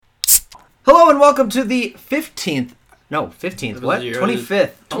Hello and welcome to the 15th. No, 15th. What?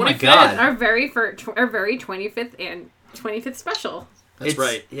 25th. Oh my god. Our very 25th and 25th special. That's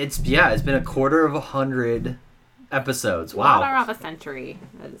right. It's been a quarter of 100 episodes. Wow. Quarter of a century,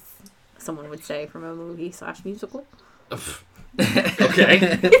 as someone would say from a movie/musical. Okay.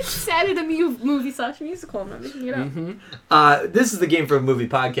 It's said in a movie/musical. I'm not making it up. Mm-hmm. This is the Game for a Movie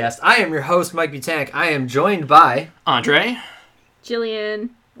podcast. I am your host, Mike Butank. I am joined by Andre. Jillian.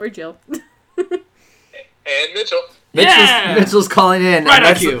 Or Jill. And Mitchell. Mitchell's calling in. Right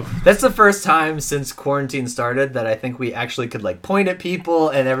on cue. That's the first time since quarantine started that I think we actually could point at people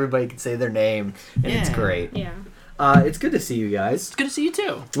and everybody could say their name, and it's great. Yeah. It's good to see you guys. It's good to see you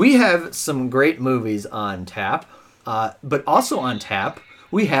too. We have some great movies on tap, but also on tap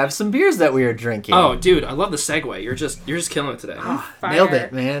we have some beers that we are drinking. Oh, dude, I love the segue. You're just killing it today. Nailed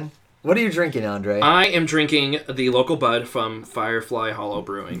it, man. What are you drinking, Andre? I am drinking the local bud from Firefly Hollow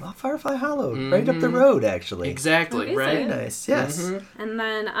Brewing. Oh, Firefly Hollow, right up the road, actually. Exactly, Oh, right? it? Nice, yes. Mm-hmm. And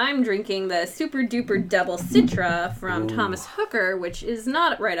then I'm drinking the Super Duper Double Citra from Thomas Hooker, which is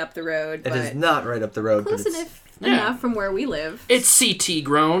not right up the road, It but is not right up the road, close but it's enough from where we live. It's CT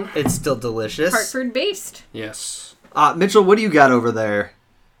grown. it's still delicious. Hartford based. Yes. Mitchell, what do you got over there?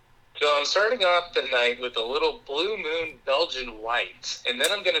 So I'm starting off the night with a little Blue Moon Belgian White, and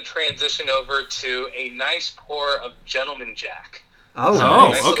then I'm going to transition over to a nice pour of Gentleman Jack. Oh, Oh,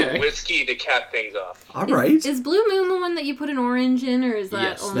 nice. Nice okay. little whiskey to cap things off. All right. Is Blue Moon the one that you put an orange in, or is that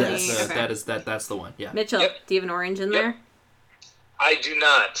Yes, only... that's, Okay. that's the one. Yeah. Mitchell, Yep. do you have an orange in Yep. there? I do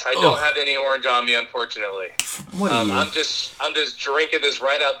not. I don't have any orange on me, unfortunately. What are you? I'm just drinking this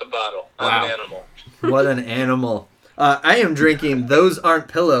right out the bottle. I'm Wow. an animal. What an animal. I am drinking Those Aren't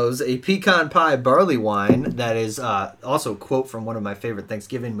Pillows, a pecan pie barley wine that is also a quote from one of my favorite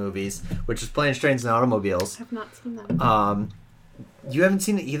Thanksgiving movies, which is Planes, Trains, and Automobiles. I've not seen that. You haven't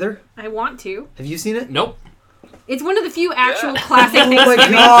seen it either? I want to. Have you seen it? Nope. It's one of the few actual Yeah. classic Oh my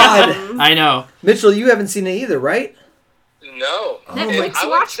Thanksgiving God. films. I know. Mitchell, you haven't seen it either, right? No. Netflix I would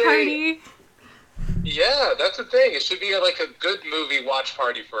watch say- party. Yeah, that's the thing. It should be like a good movie watch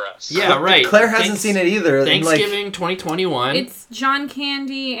party for us. Yeah, right. Claire hasn't seen it either. and, Thanksgiving 2021. It's John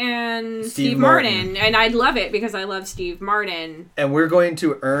Candy and Steve Steve Martin. And I love it because I love Steve Martin. And we're going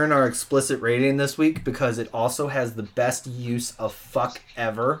to earn our explicit rating this week because it also has the best use of fuck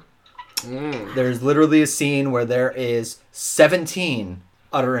ever. There's literally a scene where there is 17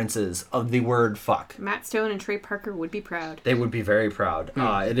 utterances of the word fuck. Matt Stone and Trey Parker would be proud. They would be very proud.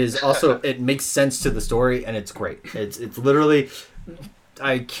 It is also, it makes sense to the story, and it's great. It's literally,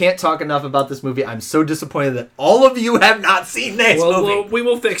 I can't talk enough about this movie. I'm so disappointed that all of you have not seen this movie. we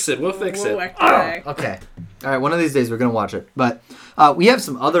will fix it. We'll fix it. Okay. All right, one of these days we're going to watch it. But we have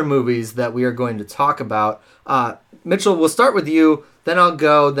some other movies that we are going to talk about. Mitchell, we'll start with you, then I'll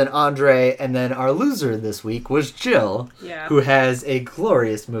go, then Andre, and then our loser this week was Jill, Yeah. who has a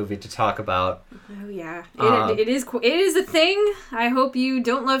glorious movie to talk about. Oh yeah, it is a thing. I hope you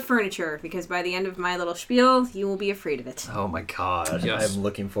don't love furniture because by the end of my little spiel, you will be afraid of it. Oh my god, Yes. I'm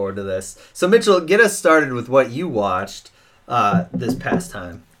looking forward to this. So Mitchell, get us started with what you watched this past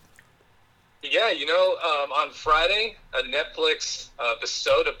time. Yeah, on Friday, Netflix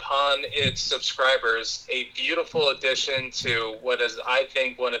bestowed upon its subscribers a beautiful addition to what is, I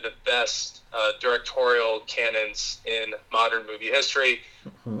think, one of the best directorial canons in modern movie history.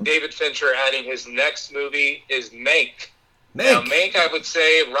 David Fincher adding his next movie is Mank. Now, Mank, I would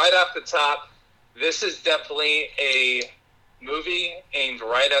say, right off the top, this is definitely a movie aimed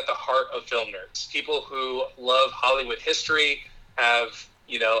right at the heart of film nerds. People who love Hollywood history, have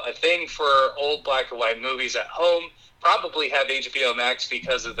a thing for old black and white movies at home, probably have HBO Max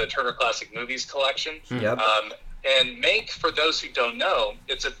because of the Turner Classic Movies collection. Yep. And Mank, for those who don't know,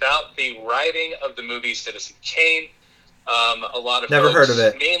 it's about the writing of the movie Citizen Kane. A lot of Never folks heard of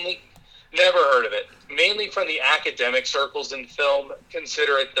it. Never heard of it. Mainly from the academic circles in film,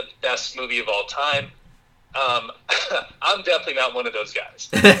 consider it the best movie of all time. I'm definitely not one of those guys.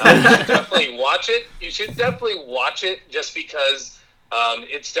 You should definitely watch it. You should definitely watch it just because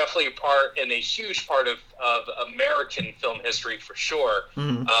it's definitely a part and a huge part of American film history for sure.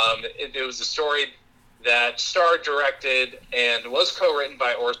 It was a story that starred, directed, and was co-written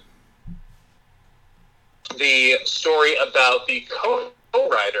by Orson. The story about the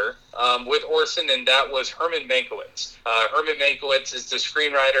co-writer with Orson, and that was Herman Mankiewicz. Herman Mankiewicz is the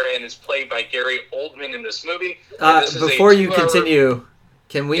screenwriter and is played by Gary Oldman in this movie. Before you continue,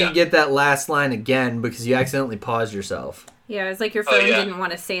 can we Yeah. get that last line again because you accidentally paused yourself? Yeah, it's like your phone yeah. didn't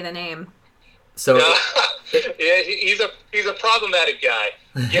want to say the name. So Yeah, he's a problematic guy.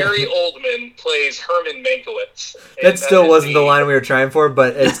 Gary Oldman plays Herman Mankiewicz. That still wasn't the line we were trying for,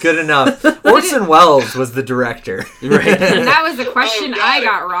 but it's good enough. Orson Welles was the director. Right. That was the question I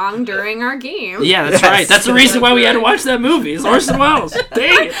got wrong during our game. Yeah, that's right. That's the reason why we had to watch that movie. It's Orson Welles.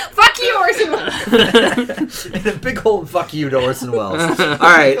 Dang it. Fuck you, Orson Welles. And a big old fuck you to Orson Welles. All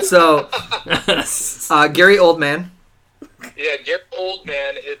right, so Gary Oldman. Yeah, Gary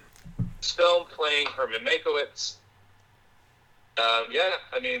Oldman is film playing Herman Mankiewicz.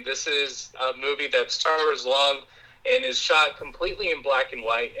 I mean, this is a movie that's 2 hours long and is shot completely in black and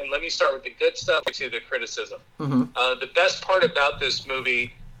white. And let me start with the good stuff to the criticism. Mm-hmm. The best part about this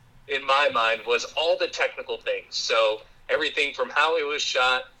movie, in my mind, was all the technical things. So everything from how it was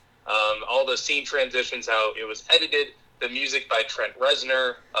shot, all the scene transitions, how it was edited, the music by Trent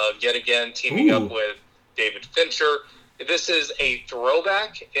Reznor, yet again teaming up with David Fincher. This is a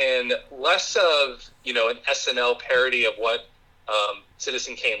throwback and less of, an SNL parody of what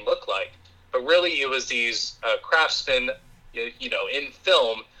Citizen Kane looked like. But really it was these craftsmen, in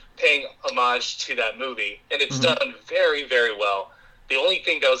film paying homage to that movie. And it's done very, very well. The only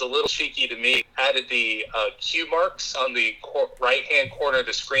thing that was a little cheeky to me, added the cue marks on the right-hand corner of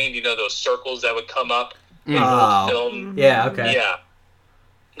the screen, those circles that would come up in the film. Yeah, okay. Yeah.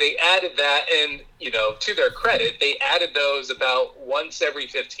 They added that, and, to their credit, they added those about once every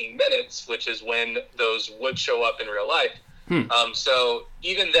 15 minutes, which is when those would show up in real life. So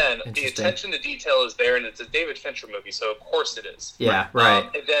even then, the attention to detail is there, and it's a David Fincher movie, so of course it is. Yeah, right.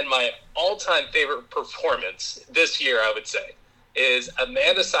 And then my all-time favorite performance this year, I would say, is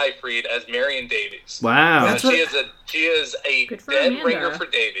Amanda Seyfried as Marion Davies. Wow. She is a dead ringer for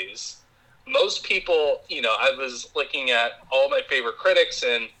Davies. Most people, I was looking at all my favorite critics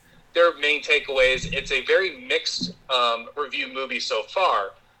and their main takeaways. It's a very mixed review movie so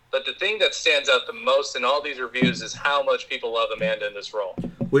far. But the thing that stands out the most in all these reviews is how much people love Amanda in this role.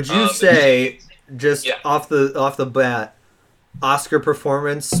 Would you say, off the bat, Oscar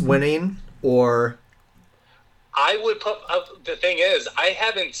performance winning, or? I would put. The thing is, I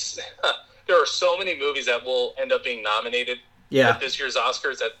haven't. There are so many movies that will end up being nominated at this year's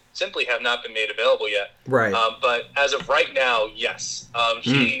Oscars that simply have not been made available yet. Right. But as of right now, yes.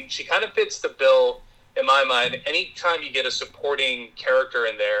 She kind of fits the bill. In my mind, anytime you get a supporting character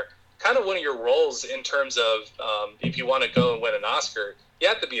in there, kind of one of your roles in terms of if you want to go and win an Oscar, you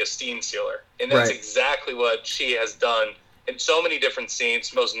have to be a scene stealer. And that's exactly what she has done in so many different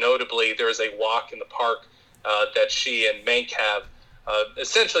scenes. Most notably, there is a walk in the park that she and Mank have,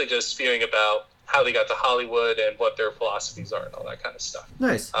 essentially just spewing about how they got to Hollywood and what their philosophies are and all that kind of stuff.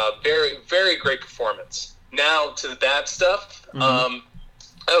 Nice. Very, very great performance. Now to the bad stuff.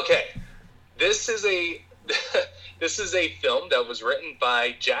 Okay. This is a film that was written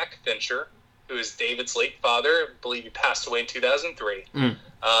by Jack Fincher, who is David's late father. I believe he passed away in 2003. And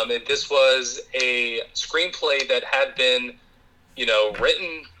this was a screenplay that had been,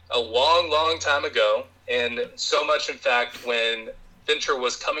 written a long, long time ago. And so much, in fact, when Fincher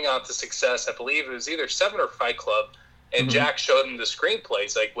was coming on to success, I believe it was either Seven or Fight Club, and Jack showed him the screenplay.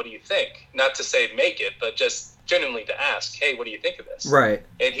 He's like, what do you think? Not to say make it, but just genuinely to ask, hey, what do you think of this? Right.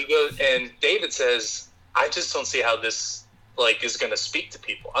 And he goes, and David says, I just don't see how this is going to speak to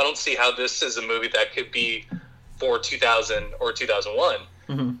people. I don't see how this is a movie that could be for 2000 or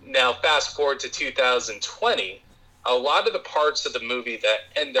 2001. Now, fast forward to 2020, a lot of the parts of the movie that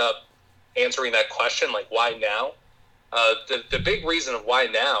end up answering that question, like why now? The big reason of why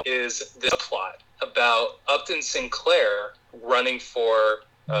now is this plot about Upton Sinclair running for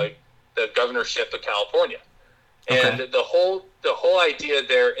the governorship of California. And the whole idea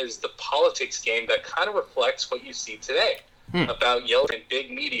there is the politics game that kind of reflects what you see today about Yeltsin and big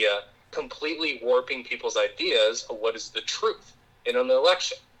media completely warping people's ideas of what is the truth in an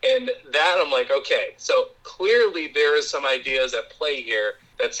election. And that I'm like, okay, so clearly there is some ideas at play here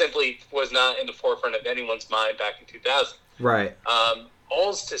that simply was not in the forefront of anyone's mind back in 2000. Right.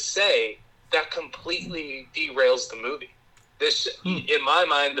 All's to say that completely derails the movie. This, in my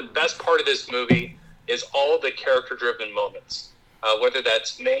mind, the best part of this movie is all the character-driven moments, whether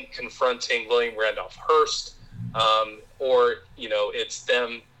that's Mank confronting William Randolph Hearst, or it's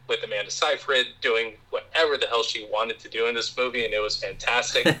them with Amanda Seyfried doing whatever the hell she wanted to do in this movie, and it was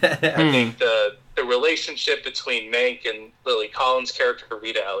fantastic. I think the relationship between Mank and Lily Collins' character,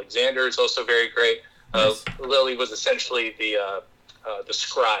 Rita Alexander, is also very great. Nice. Lily was essentially the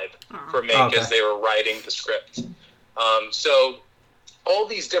scribe for Mank as they were writing the script. So all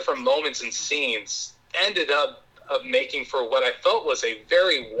these different moments and scenes ended up making for what I felt was a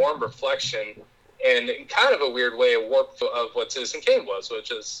very warm reflection, and in kind of a weird way, a warp of what Citizen Kane was,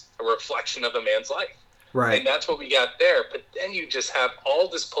 which is a reflection of a man's life. Right. And that's what we got there. But then you just have all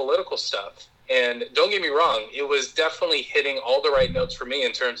this political stuff. And don't get me wrong, it was definitely hitting all the right notes for me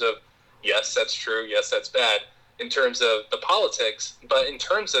in terms of, yes, that's true, yes, that's bad, in terms of the politics. But in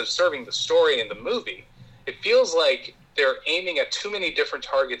terms of serving the story in the movie, it feels like they're aiming at too many different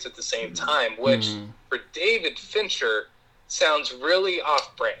targets at the same time, which for David Fincher sounds really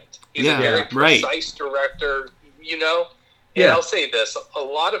off-brand. He's a very precise director, you know? And I'll say this, a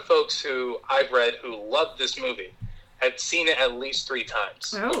lot of folks who I've read who love this movie had seen it at least 3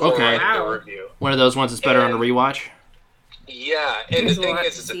 times before writing their review. One of those ones that's better on a rewatch? Yeah, and the thing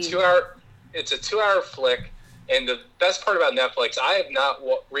is, it's a 2-hour flick, and the best part about Netflix, I have not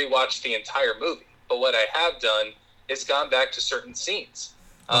rewatched the entire movie, but what I have done is gone back to certain scenes.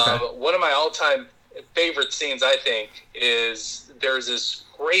 One of my all-time favorite scenes, I think, is there's this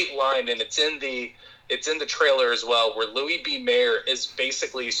great line, and it's in the trailer as well, where Louis B. Mayer is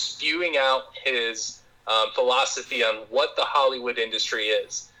basically spewing out his philosophy on what the Hollywood industry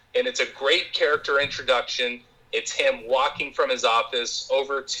is. And it's a great character introduction. It's him walking from his office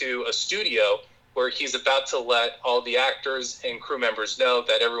over to a studio where he's about to let all the actors and crew members know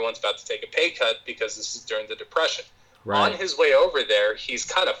that everyone's about to take a pay cut because this is during the Depression. Right. On his way over there, he's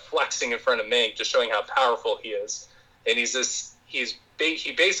kind of flexing in front of Mank, just showing how powerful he is. And he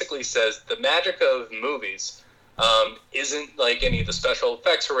basically says the magic of movies isn't like any of the special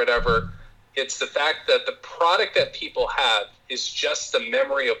effects or whatever. It's the fact that the product that people have is just the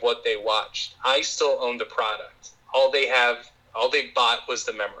memory of what they watched. I still own the product. All they bought was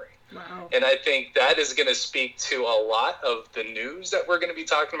the memory. Wow. And I think that is going to speak to a lot of the news that we're going to be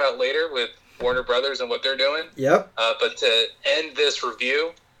talking about later with Warner Brothers and what they're doing. Yep. But to end this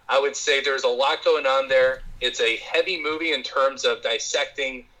review, I would say there's a lot going on there. It's a heavy movie in terms of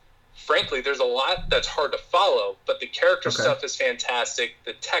dissecting. Frankly, there's a lot that's hard to follow, but the character stuff is fantastic.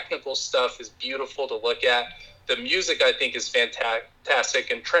 The technical stuff is beautiful to look at. The music, I think, is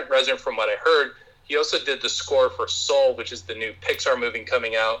fantastic. And Trent Reznor, from what I heard, he also did the score for Soul, which is the new Pixar movie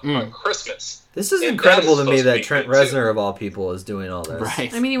coming out on Christmas. This is incredible to me that Trent Reznor, of all people, is doing all this.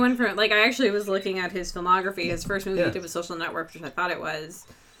 Right. I mean, he went for, like, I actually was looking at his filmography. His first movie he did was Social Network, which I thought it was.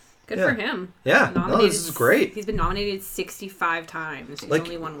 Good for him. Yeah, this is great. He's been nominated 65 times. He's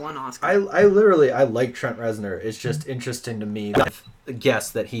only won 1 Oscar. I like Trent Reznor. It's just interesting to me to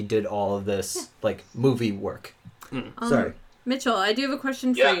guess that he did all of this, like, movie work. Sorry. Mitchell, I do have a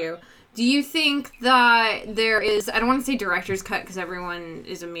question for you. Do you think that there is, I don't want to say director's cut because everyone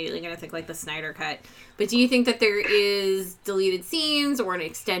is immediately going to think like the Snyder cut, but do you think that there is deleted scenes or an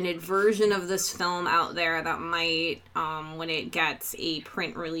extended version of this film out there that might, when it gets a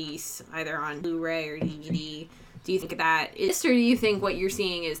print release, either on Blu-ray or DVD, do you think that is, or do you think what you're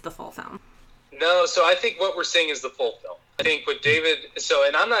seeing is the full film? No, so I think what we're seeing is the full film. I think with David,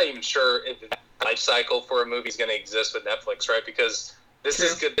 and I'm not even sure if the life cycle for a movie is going to exist with Netflix, right? Because this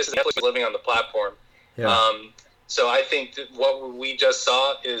is good. This is Netflix living on the platform. Yeah. So I think that what we just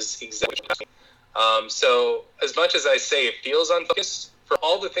saw is exactly. So as much as I say it feels unfocused, for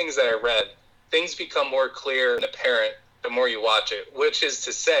all the things that I read, things become more clear and apparent the more you watch it. Which is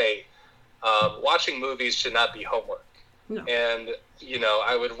to say, watching movies should not be homework. No. And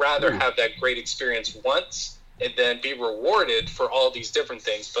I would rather have that great experience once and then be rewarded for all these different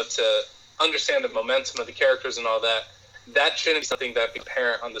things. But to understand the momentum of the characters and all that. That shouldn't be something that be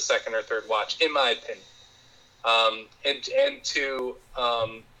apparent on the second or third watch, in my opinion. And to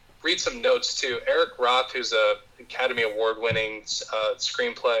read some notes too. Eric Roth, who's a Academy Award-winning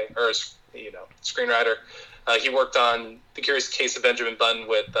screenplay or screenwriter, he worked on The Curious Case of Benjamin Button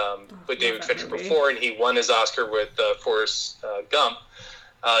with David Fincher before, and he won his Oscar with Forrest Gump.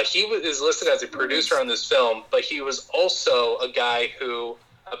 He is listed as a producer on this film, but he was also a guy who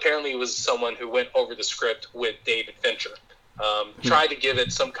apparently was someone who went over the script with David Fincher. Tried to give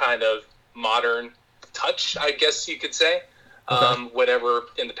it some kind of modern touch, I guess you could say. Whatever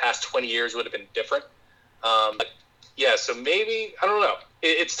in the past 20 years would have been different. So maybe, I don't know.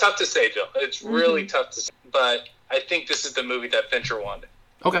 It's tough to say, Jill. It's really tough to say. But I think this is the movie that Fincher wanted.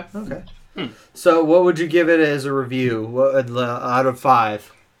 Okay. So what would you give it as a review out of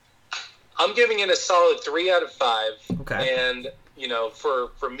 5? I'm giving it a solid 3 out of 5. Okay. And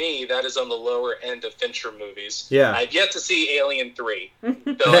for me, that is on the lower end of Fincher movies. Yeah. I've yet to see Alien 3, so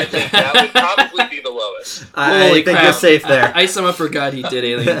I think that would probably be the lowest. I think you're safe there. I somehow forgot he did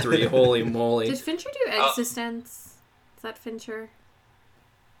Alien 3. Holy moly. Did Fincher do Existence? Is that Fincher?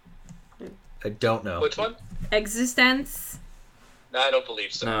 I don't know. Which one? Existence? No, I don't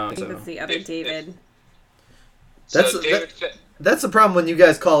believe so. No, I think that's the other David. That's the problem when you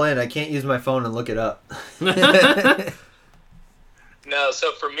guys call in. I can't use my phone and look it up. No,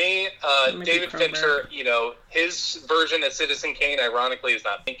 so for me, Mickey David Cronenberg. Fincher, his version of Citizen Kane, ironically, is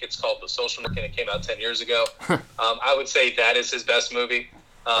not Pink. It's called The Social Network, and it came out 10 years ago. I would say that is his best movie.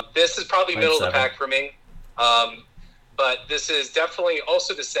 This is probably middle of the pack for me. But this is definitely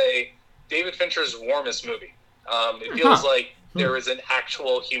also to say David Fincher's warmest movie. It feels like there is an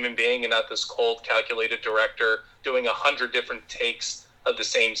actual human being and not this cold, calculated director doing 100 different takes of the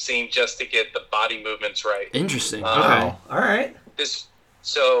same scene just to get the body movements right. Interesting. Wow. Okay. All right.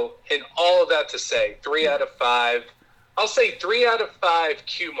 So, in all of that to say, 3 out of 5. I'll say 3 out of 5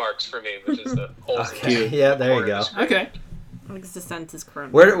 Q marks for me, which is the whole Okay. Yeah, there you go. Okay. Alex DeSantis is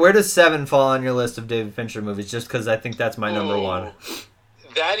Cronenberg. Where does 7 fall on your list of David Fincher movies? Just because I think that's my number one.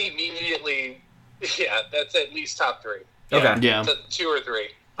 That immediately, that's at least top 3. Okay. Yeah. 2 or 3.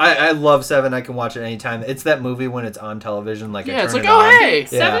 I love 7. I can watch it anytime. It's that movie when it's on television. Like, Yeah, I it's turn like, it oh, on. hey! Yeah.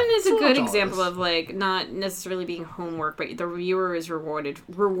 7 is a good $4. example of like not necessarily being homework, but the viewer is rewarded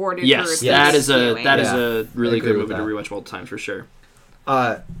for Yes, its that is viewing. a really I agree good with movie to that. rewatch all the time for sure.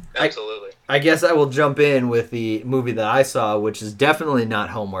 Absolutely. I guess I will jump in with the movie that I saw, which is definitely not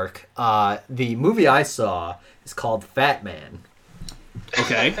homework. The movie I saw is called Fat Man.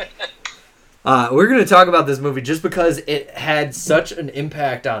 Okay. We're going to talk about this movie just because it had such an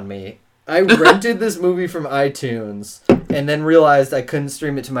impact on me. I rented this movie from iTunes and then realized I couldn't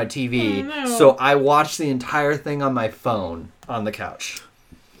stream it to my TV. Oh, no. So I watched the entire thing on my phone on the couch.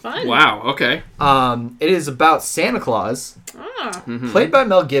 Fun. Wow. Okay. It is about Santa Claus, Ah. played by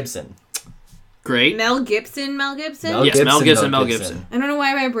Mel Gibson. Great. Mel Gibson. Yes, Mel Gibson. I don't know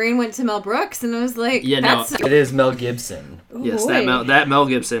why my brain went to Mel Brooks, and I was like, Yeah, no. that's It is Mel Gibson. oh, Yes, boy. that Mel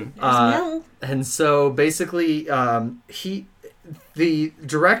Gibson. There's Mel. And so basically, the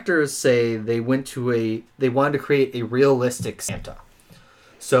directors say they wanted to create a realistic Santa.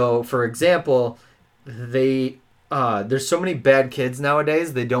 So, for example, there's so many bad kids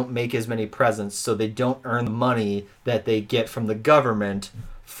nowadays, they don't make as many presents, so they don't earn the money that they get from the government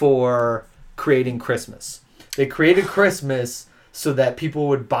for creating Christmas. They created Christmas so that people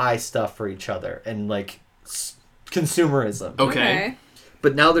would buy stuff for each other and like consumerism. Okay.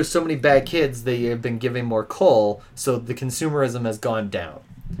 But now there's so many bad kids, they have been giving more coal, so the consumerism has gone down.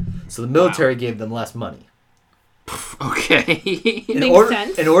 So the military gave them less money. Okay. Makes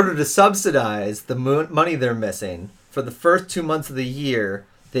sense. In order to subsidize the money they're missing, for the first 2 months of the year,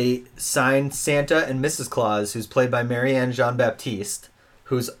 they signed Santa and Mrs. Claus, who's played by Marianne Jean-Baptiste,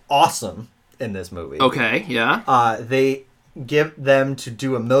 who's awesome in this movie. Okay. Yeah. They give them to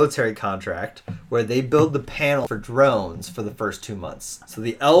do a military contract where they build the panel for drones for the first 2 months. So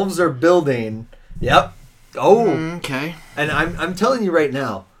the elves are building. Yep. Oh. Okay. And I'm telling you right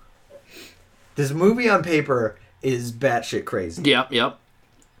now, this movie on paper is batshit crazy. Yep.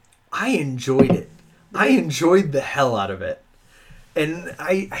 I enjoyed it. I enjoyed the hell out of it. And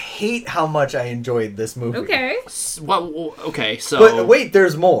I hate how much I enjoyed this movie. Okay. Okay. So. But wait,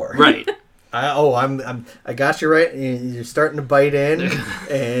 there's more. Right. I got you right. You're starting to bite in,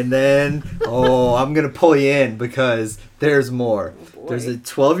 and then I'm gonna pull you in because there's more. Oh, There's a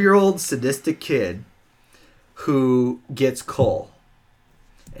 12-year-old sadistic kid who gets coal,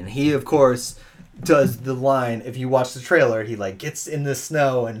 and he of course does the line. If you watch the trailer, he like gets in the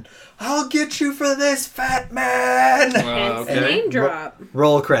snow and I'll get you for this, fat man. Hence the name drop.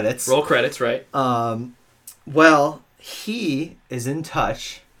 Roll credits. Roll credits. Right. Well, he is in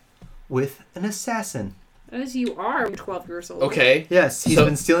touch with an assassin. As you are 12 years old. Okay. Yes, he's So-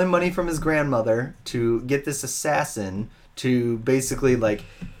 been stealing money from his grandmother to get this assassin to basically, like,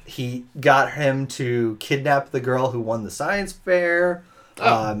 he got him to kidnap the girl who won the science fair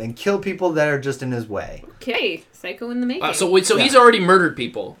and kill people that are just in his way. Okay. Psycho in the making. So he's already murdered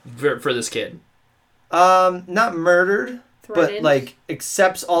people for this kid. Not murdered, but, Threatened? like,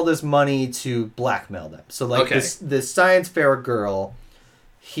 accepts all this money to blackmail them. So, like, Okay. this science fair girl,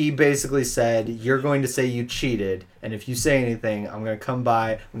 he basically said, you're going to say you cheated, and if you say anything, I'm going to come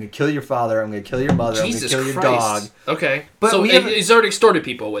by, I'm going to kill your father, I'm going to kill your mother, Jesus I'm going to kill Christ. your dog. Okay. But So we haven't- he's already extorted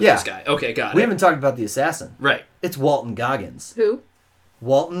people with Yeah. this guy. Okay, got We it. haven't talked about the assassin. Right. It's Walton Goggins. Who?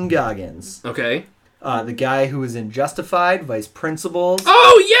 Walton Goggins. Okay. The guy who was in Justified, Vice Principals.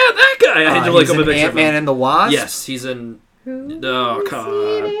 Oh yeah, that guy. I had to He's look up a in picture of Ant-Man him. and the Wasp. Yes, he's in. Who? Oh is God.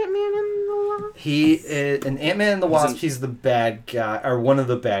 Ant-Man and the Wasp? He is, in Ant-Man and the Wasp, he's the bad guy, or one of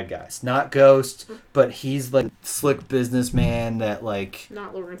the bad guys. Not Ghost, but he's like slick businessman that like...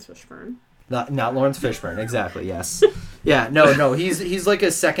 Not Lawrence Fishburne. Not Lawrence Fishburne, exactly, yes. Yeah, no, he's like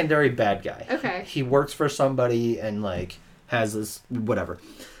a secondary bad guy. Okay. He works for somebody and like has this, whatever.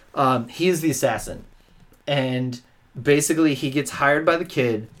 He is the assassin. And basically he gets hired by the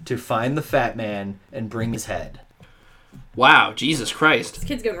kid to find the fat man and bring his head. Wow, Jesus Christ. This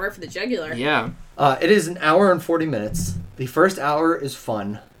kid's going right for the jugular. Yeah. It is an hour and 40 minutes. The first hour is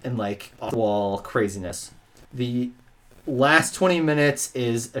fun and like off-the-wall craziness. The last 20 minutes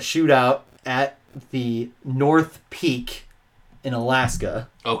is a shootout at the North Peak in Alaska.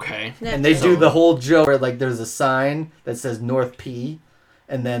 Okay. And they do the whole joke where like there's a sign that says North P,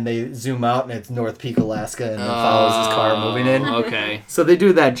 and then they zoom out and it's North Peak, Alaska, and then follows his car moving in. Okay. So they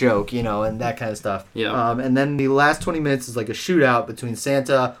do that joke, you know, and that kind of stuff. Yeah. And then the last 20 minutes is like a shootout between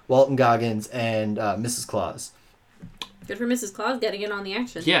Santa, Walton Goggins, and Mrs. Claus. Good for Mrs. Claus getting in on the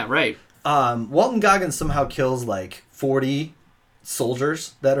action. Yeah, right. Walton Goggins somehow kills like 40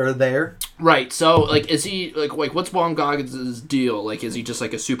 soldiers that are there. Right. So, like, is he like what's Walton Goggins' deal? Like, is he just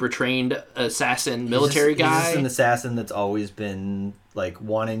like a super trained assassin, military guy? He's just an assassin that's always been like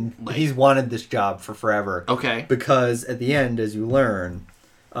he's wanted this job for forever. Okay. Because at the end, as you learn,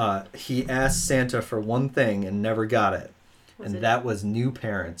 he asked Santa for one thing and never got it, that was new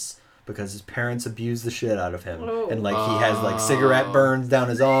parents. Because his parents abused the shit out of him. Oh. And, like, he has, like, cigarette burns down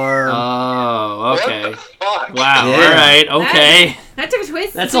his arm. Oh, okay. What the fuck? Wow, Yeah. alright, okay. That took a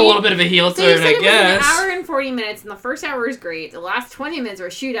twist. That's a little bit of a heel So you turn, said I it was guess. an hour and 40 minutes, and the first hour is great. The last 20 minutes were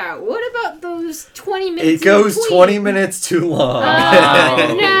a shootout. What about those 20 minutes It goes in between? 20 minutes too long.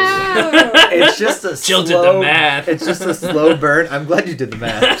 Oh, no! It's just a Jill slow... did the math. It's just a slow burn. I'm glad you did the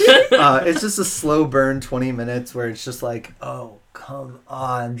math. It's just a slow burn 20 minutes where it's just like, oh, come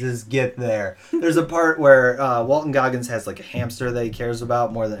on, just get there. There's a part where Walton Goggins has like a hamster that he cares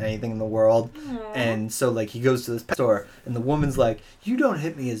about more than anything in the world. Aww. And so like he goes to this pet store and the woman's like, you don't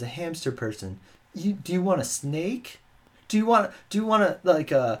hit me as a hamster person. Do you want a snake? Do you want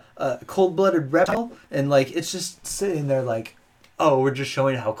like a cold-blooded reptile? And like it's just sitting there like, oh, we're just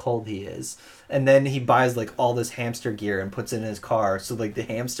showing how cold he is. And then he buys like all this hamster gear and puts it in his car. So like the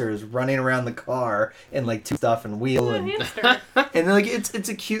hamster is running around the car and like stuff and wheel and Hamster. and like it's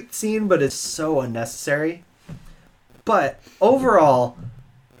a cute scene, but it's so unnecessary. But overall,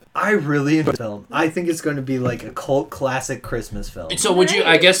 I really enjoyed the film. I think it's going to be like a cult classic Christmas film. So would you,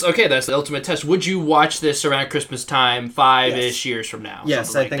 I guess, okay, that's the ultimate test. Would you watch this around Christmas time, 5-ish years from now? Yes,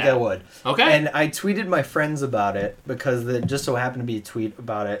 something I like think that? I would. Okay. And I tweeted my friends about it because there just so happened to be a tweet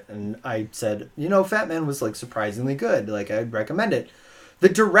about it, and I said, you know, Fat Man was like surprisingly good. Like I'd recommend it. The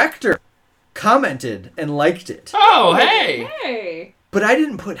director commented and liked it, Oh, hey! Hey! but I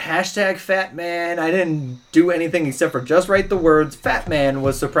didn't put hashtag Fat Man. I didn't do anything except for just write the words Fat Man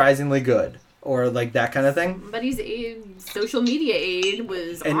was surprisingly good, or like that kind of thing. Somebody's social media aide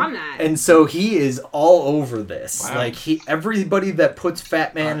was on that. And so he is all over this. Wow. Like everybody that puts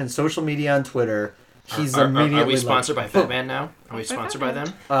Fat Man in social media on Twitter, he's immediately. Are we sponsored like, by Fat Man now? Are we sponsored by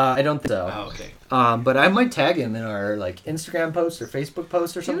them? I don't think so. Oh, okay. But I might tag him in our like Instagram post or Facebook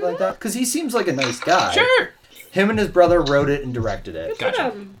post or something like that because he seems like a nice guy. Sure. Him and his brother wrote it and directed it.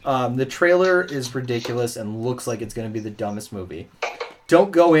 Gotcha. The trailer is ridiculous and looks like it's going to be the dumbest movie.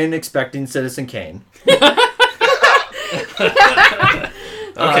 Don't go in expecting Citizen Kane.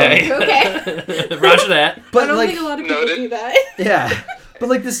 Okay. Okay. Roger that. I But don't like, think a lot of people Noted. do that. yeah. But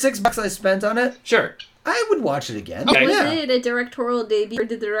like the $6 I spent on it, Sure. I would watch it again. Okay. Was Yeah. it a directorial debut, or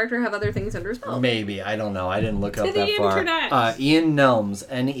did the director have other things under his belt? Maybe. I don't know. I didn't look up Did that he far. internet? Ian Nelms.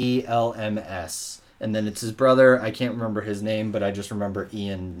 Nelms. And then it's his brother. I can't remember his name, but I just remember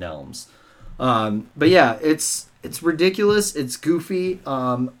Ian Nelms. But yeah, it's ridiculous. It's goofy.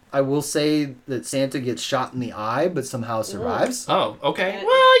 I will say that Santa gets shot in the eye, but somehow survives. Oh, okay.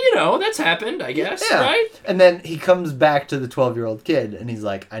 Well, you know, that's happened, I guess, Yeah. right? And then he comes back to the 12-year-old kid, and he's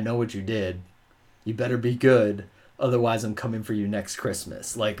like, I know what you did. You better be good. Otherwise, I'm coming for you next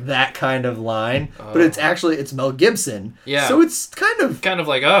Christmas. Like that kind of line. But it's Mel Gibson. Yeah. So it's kind of... Kind of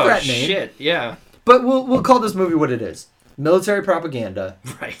like, oh, Threatening. shit, yeah. But we'll call this movie what it is. Military propaganda,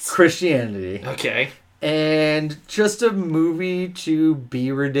 Right. Christianity, Okay. and just a movie to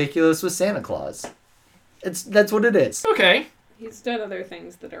be ridiculous with Santa Claus. That's what it is. Okay. He's done other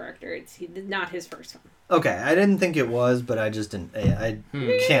things, the director. He did not his first one. Okay, I didn't think it was, but I just didn't. I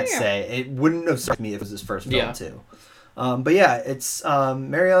can't Yeah. say. It wouldn't have struck me if it was his first film Yeah. too. But yeah, it's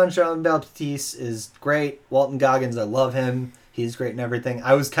Marion Jean-Baptiste is great. Walton Goggins, I love him. He's great and everything.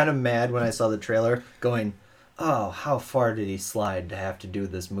 I was kind of mad when I saw the trailer, going, "Oh, how far did he slide to have to do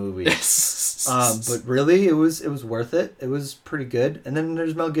this movie?" But really, it was worth it. It was pretty good. And then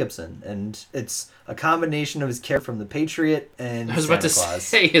there's Mel Gibson, and it's a combination of his character from The Patriot and I was Santa about to Claus.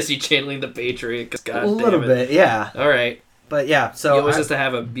 say, is he channeling the Patriot? 'Cause God A little damn it. bit, yeah. All right. But yeah, He so always has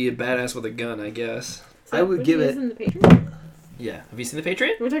to be a badass with a gun, I guess. So I would what give he it- is in the Patriot? Yeah. Have you seen the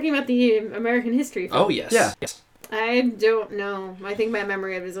Patriot? We're talking about the American history film. Oh, yes. Yeah. Yes. I don't know. I think my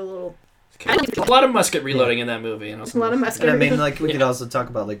memory of it is a little A lot of musket reloading in that movie. A lot of musket. And I mean, like, we could also talk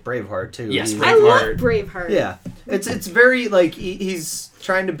about, like, Braveheart, too. Yes, I love Braveheart. Yeah. It's very, like, he's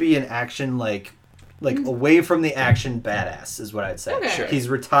trying to be an action, like away from the action badass is what I'd say. Okay. Sure. He's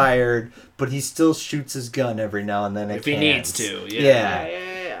retired, but he still shoots his gun every now and then. If he needs to,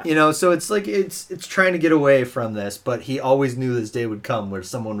 Yeah. You know, so it's like it's trying to get away from this, but he always knew this day would come where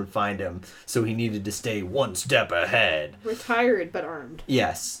someone would find him, so he needed to stay one step ahead. Retired but armed.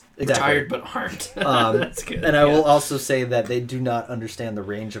 Yes. Exactly. Retired but armed. That's good. And I will also say that they do not understand the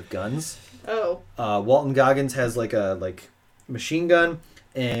range of guns. Oh. Walton Goggins has like a machine gun,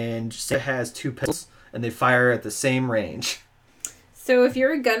 and Sarah has 2 pistols, and they fire at the same range. So if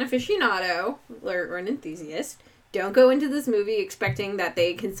you're a gun aficionado or an enthusiast, don't go into this movie expecting that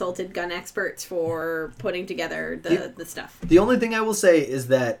they consulted gun experts for putting together the stuff. The only thing I will say is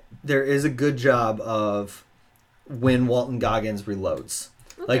that there is a good job of when Walton Goggins reloads.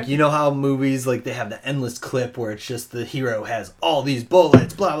 Okay. Like, you know how movies, like, they have the endless clip where it's just the hero has all these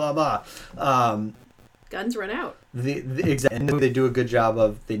bullets, blah, blah, blah. Guns run out. Exactly. They do a good job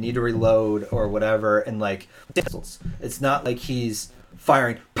of, they need to reload or whatever, and, like, pistols. It's not like he's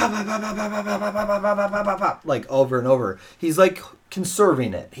firing pop, pop, pop, pop, pop, pop, pop, pop, pop, pop, pop, pop, like, over and over. He's, like,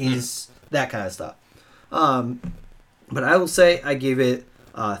 conserving it. He's that kind of stuff. But I will say I gave it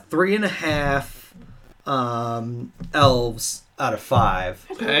 3.5 elves out of 5.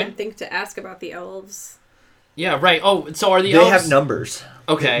 I didn't think to ask about the elves. Yeah, right. Oh, so are the elves... They have numbers.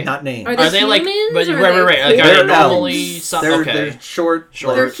 Okay. Not names. Are they like... But, right. Like, are they normally... They're short.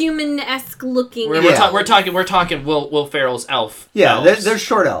 They're human-esque looking. We're talking Will Ferrell's elf. Yeah, elves. they're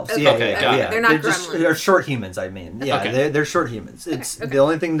short elves. Okay. Yeah, Okay, got it. They're not gremlins. They're short humans, I mean. Yeah, Okay. they're short humans. It's Okay. the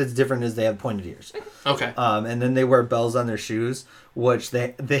only thing that's different is they have pointed ears. Okay. And then they wear bells on their shoes, which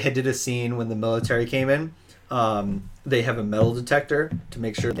they did a scene when the military came in. They have a metal detector to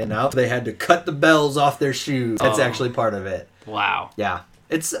make sure they're out. They had to cut the bells off their shoes. That's actually part of it. Wow. Yeah.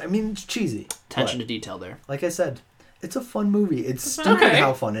 It's cheesy. Attention to detail there. Like I said, it's a fun movie. It's stupid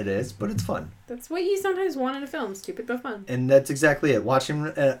how fun it is, but it's fun. That's what you sometimes want in a film. Stupid but fun. And that's exactly it. Watching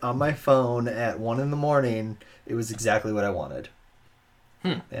on my phone at 1 a.m, it was exactly what I wanted.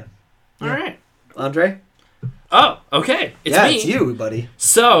 Yeah. All right. Andre? Oh, okay. It's me. It's you, buddy.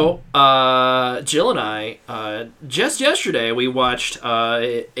 So, Jill and I, just yesterday, we watched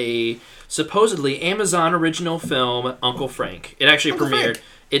a supposedly Amazon original film, Uncle Frank. It actually premiered. Frank.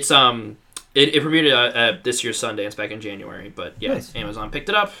 It's it premiered at this year's Sundance back in January. But yeah, Nice. Amazon picked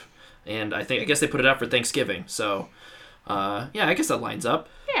it up, and I guess they put it out for Thanksgiving. So, yeah, I guess that lines up.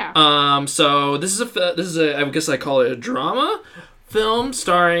 Yeah. So this is a I guess I call it a drama film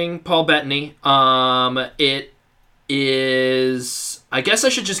starring Paul Bettany. It is... I guess I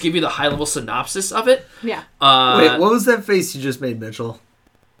should just give you the high-level synopsis of it. Yeah. Wait, what was that face you just made, Mitchell?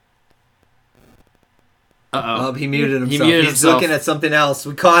 Uh-oh. He muted himself. He muted He's himself. looking at something else.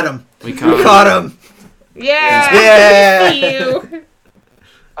 We caught him. We caught him. Yeah. Yeah. See you.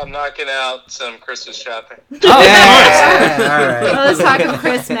 I'm knocking out some Christmas shopping. Oh, Yeah. All right. Well, let's talk of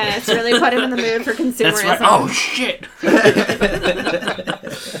Christmas. Really put him in the mood for consumerism. That's right. Oh, shit.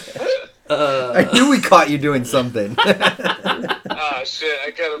 I knew we caught you doing something. Ah, shit,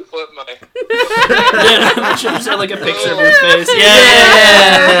 I gotta flip my... Yeah, I should have said like a picture of your face.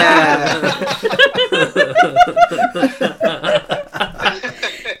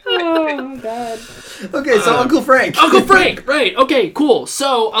 Oh, my God. Okay, so Uncle Frank. Uncle Frank, right. Okay, cool.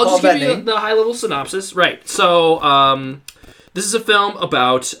 So, I'll Paul just give you Bettany. the high-level synopsis. Right. So, this is a film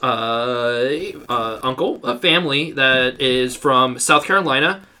about uncle, a family that is from South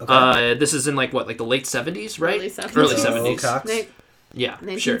Carolina. Okay. This is in like the late 70s, right? Early 70s. Early Oh, 70s. Cox. Yeah,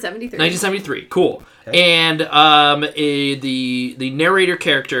 1973. Sure. 1973. Cool. Okay. And the narrator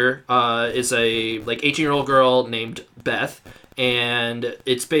character is a 18-year-old girl named Beth, and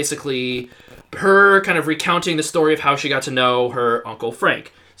it's basically her kind of recounting the story of how she got to know her Uncle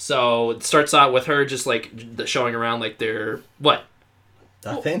Frank. So it starts out with her just showing around their what?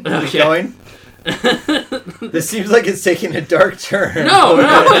 Nothing. Okay. Keep going. This seems like it's taking a dark turn. No.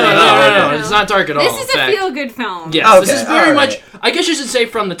 It's not dark at all. This is in a fact. feel-good film. Yes, Okay, this is very all much... right. I guess you should say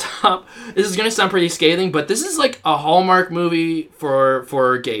from the top, this is going to sound pretty scathing, but this is like a Hallmark movie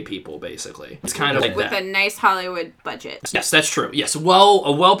for gay people, basically. It's kind of like With that. a nice Hollywood budget. Yes, that's true. Yes, a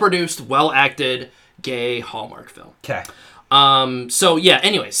well-produced, well-acted gay Hallmark film. Okay. So yeah,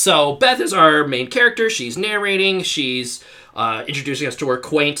 anyway, so Beth is our main character. She's narrating. She's introducing us to her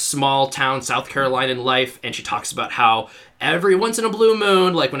quaint, small town South Carolinian life, and she talks about how every once in a blue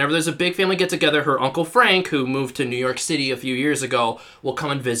moon, like whenever there's a big family get together, her Uncle Frank, who moved to New York City a few years ago, will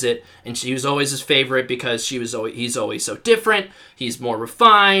come and visit. And she was always his favorite because he's always so different. He's more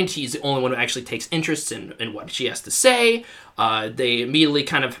refined. He's the only one who actually takes interest in what she has to say. They immediately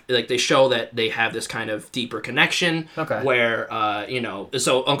kind of, like, they show that they have this kind of deeper connection. Okay. Where,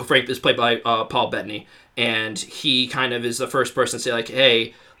 so Uncle Frank is played by Paul Bettany. And he kind of is the first person to say, like,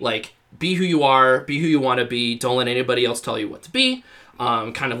 hey, like, be who you are, be who you want to be, don't let anybody else tell you what to be.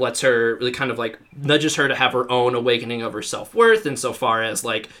 Kind of lets her, really kind of, like, nudges her to have her own awakening of her self-worth, insofar as,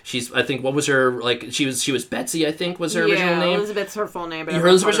 like, I think, what was her, like, she was Betsy, I think, was her original name. Elizabeth's her full name.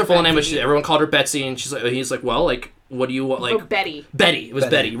 Elizabeth's her full name, but everyone called her Betsy, and he's like, well, like, what do you want, like... Oh, Betty. It was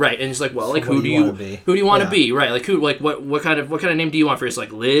Betty, right. And he's like, well, like, who do you want to be, right? Like, what kind of name do you want for her? It's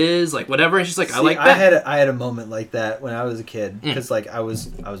like, Liz, like, whatever, and she's like, I like Beth. I had a moment like that when I was a kid, because, like, I was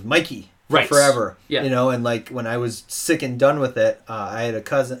Mikey. Right. Forever. Yeah. You know, and like when I was sick and done with it, I had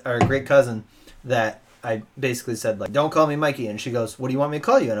a great cousin that I basically said, like, don't call me Mikey. And she goes, what do you want me to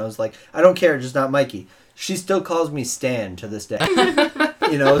call you? And I was like, I don't care, just not Mikey. She still calls me Stan to this day.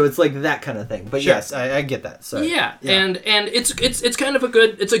 You know, so it's like that kind of thing. But sure. yes, I get that. So yeah. And it's kind of a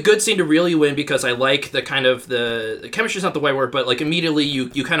good scene to reel you in, because I like the kind of the chemistry's not the right word, but like immediately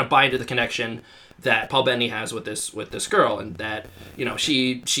you kind of buy into the connection that Paul Bettany has with this girl, and that, you know,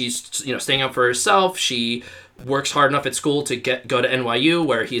 she's, you know, staying up for herself. She works hard enough at school to go to NYU,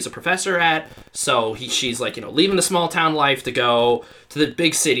 where he's a professor at. So she's like, you know, leaving the small town life to go to the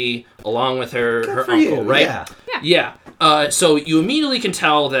big city along with her uncle, you. right? Yeah. So you immediately can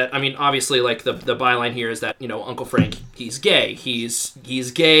tell that, I mean, obviously, like, the byline here is that, you know, Uncle Frank, he's gay. He's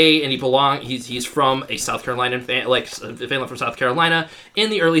gay, and he's from a South Carolina family from South Carolina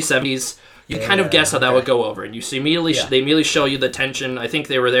in the early 70s. You kind of guess how that would go over, and you see they immediately show you the tension. I think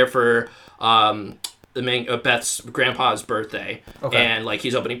they were there for Beth's grandpa's birthday, and like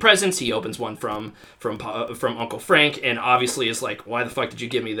he's opening presents. He opens one from Uncle Frank, and obviously is like, "Why the fuck did you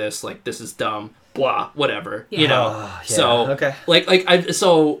give me this? Like, this is dumb." Blah, whatever, you know. So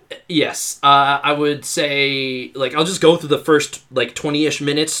yes, I would say, like, I'll just go through the first like 20-ish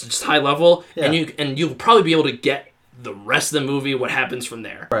minutes, just high level, and you'll probably be able to get the rest of the movie, what happens from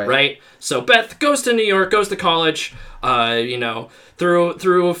there, right? So Beth goes to New York, goes to college, you know,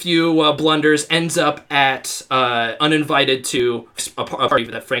 through a few blunders, ends up at uninvited to a party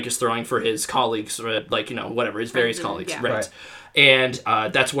that Frank is throwing for his colleagues, or, like, you know, whatever, his various colleagues, right? And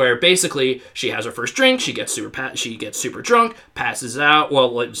that's where basically she has her first drink. She gets super drunk, passes out.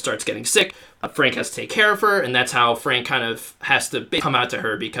 Well, starts getting sick. Frank has to take care of her, and that's how Frank kind of has to come out to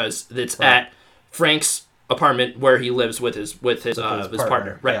her, because it's at Frank's apartment where he lives with his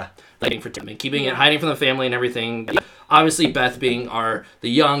partner, right? Yeah. Like, keeping it hiding from the family and everything. Obviously, Beth, being the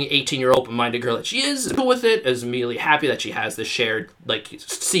young 18-year-old open-minded girl that she is cool with it, is immediately happy that she has this shared, like,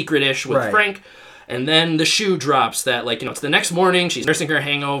 secret-ish with Frank. And then the shoe drops that, like, you know, it's the next morning. She's nursing her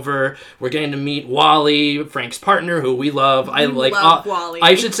hangover. We're getting to meet Wally, Frank's partner, who we love. I love Wally.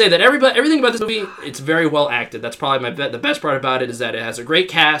 I should say that everything about this movie, it's very well acted. That's probably the best part about it, is that it has a great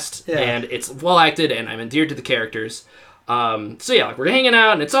cast, and it's well acted, and I'm endeared to the characters. So yeah, like, we're hanging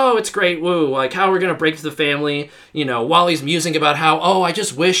out, and it's great, woo, like, how we're gonna break to the family. You know, Wally's musing about how, I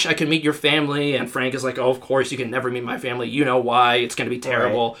just wish I could meet your family, and Frank is like, of course you can never meet my family, you know why, it's gonna be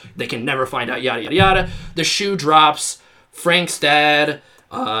terrible, they can never find out, yada yada yada. The shoe drops. Frank's dad,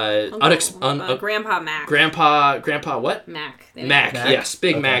 Grandpa Mac. Grandpa what? Mac, yes,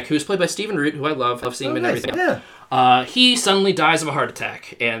 Big Mac, who's played by Stephen Root, who I love seeing him in everything. Yeah. He suddenly dies of a heart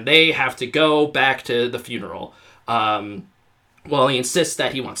attack, and they have to go back to the funeral. Well, he insists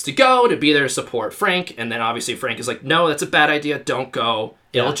that he wants to go to be there to support Frank, and then obviously Frank is like, no, that's a bad idea, don't go.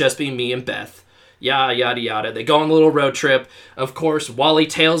 It'll just be me and Beth. Yada, yada, yada. They go on a little road trip. Of course, Wally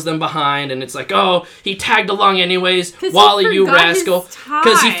tails them behind, and it's like, he tagged along anyways. Wally, you rascal.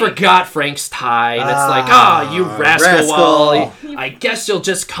 Because he forgot Frank's tie. And it's like, you rascal, Wally. I guess you'll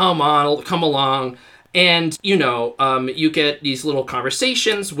just come along. And, you know, you get these little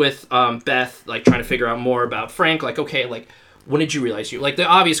conversations with Beth, like, trying to figure out more about Frank. Like, okay, like, when did you realize like, the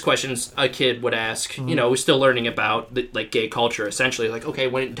obvious questions a kid would ask, you know, who's still learning about, like, gay culture, essentially. Like, okay,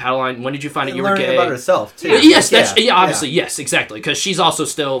 when did you find out you were gay? Learning about herself, too. Yes, obviously, yes, exactly. Because she's also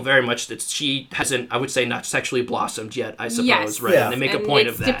still very much, she hasn't, I would say, not sexually blossomed yet, I suppose, right? Yeah. And they make a point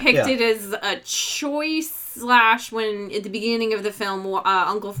of that. It's depicted as a choice / when, at the beginning of the film,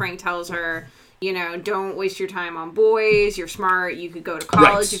 Uncle Frank tells her, you know, don't waste your time on boys. You're smart. You could go to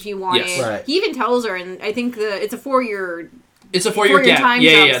college if you wanted. Yes. Right. He even tells her, and I think it's a 4-year. It's a 4-year gap. Time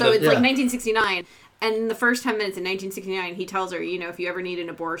jump, so it's like 1969. And the first 10 minutes in 1969, he tells her, if you ever need an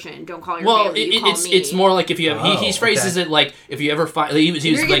abortion, don't call your Well, family, call me. it's more like if you have, he phrases it like if you ever find he was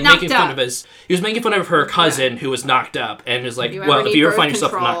like making fun of her cousin who was knocked up and was like, well, if you ever find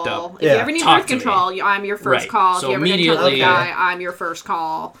yourself knocked up, if you ever need birth control, I'm your first call. So if you ever immediately, get die, I'm your first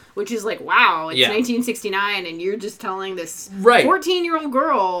call. Which is like, wow, it's 1969 and you're just telling this 14-year-old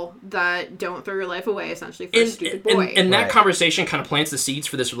girl that don't throw your life away essentially for a stupid boy. And that conversation kind of plants the seeds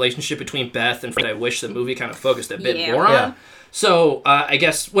for this relationship between Beth and Frank. I wish the movie kind of focused a bit more on. So I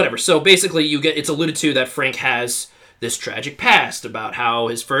guess whatever. So basically, it's alluded to that Frank has this tragic past about how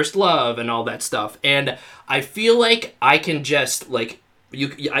his first love and all that stuff, and I feel like I can just like.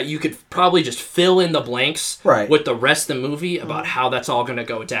 You could probably just fill in the blanks with the rest of the movie about how that's all going to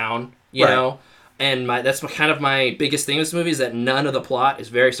go down, you know? And that's kind of my biggest thing with this movie is that none of the plot is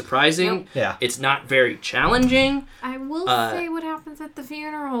very surprising. Nope. Yeah. It's not very challenging. I will say what happens at the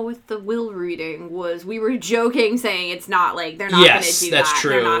funeral with the will reading was we were joking saying it's not like they're not going to do that. Yes, that's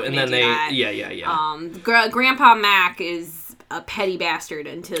true. And then Grandpa Mac is a petty bastard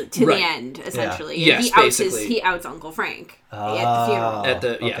until the end, essentially. Yeah. Yes, basically. He outs Uncle Frank at the funeral.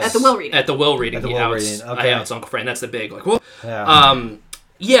 At the will reading. At the will reading, he outs Uncle Frank. That's the big like. Whoa.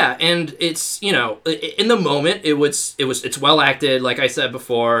 Yeah. And it's in the moment it's well acted. Like I said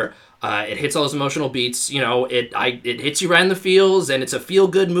before, it hits all those emotional beats. It hits you right in the feels, and it's a feel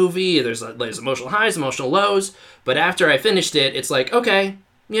good movie. There's emotional highs, emotional lows. But after I finished it, it's like okay.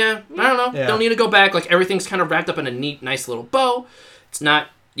 Yeah, I don't know. Yeah. Don't need to go back. Like, everything's kind of wrapped up in a neat, nice little bow. It's not,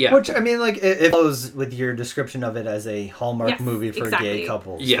 Which, I mean, like, it goes with your description of it as a Hallmark movie for gay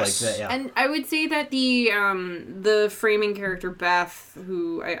couples. Yes. Like that, And I would say that the framing character, Beth,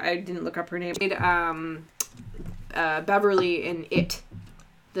 who I didn't look up her name, Beverly in It,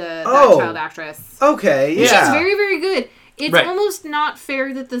 that child actress. Okay, yeah. She's very, very good. It's almost not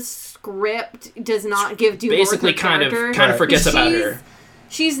fair that the script does not give due basically kind of forgets about her.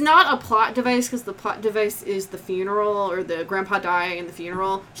 She's not a plot device because the plot device is the funeral or the grandpa dying in the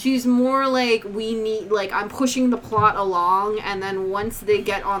funeral. She's more like I'm pushing the plot along, and then once they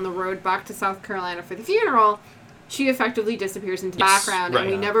get on the road back to South Carolina for the funeral, she effectively disappears into the background, and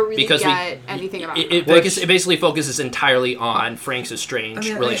we never really get anything about her. It basically focuses entirely on Frank's estranged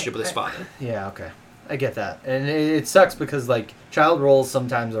relationship with his father. Yeah, okay. I get that. And it sucks because, like, child roles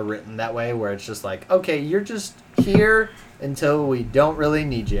sometimes are written that way, where it's just like, okay, you're just here until we don't really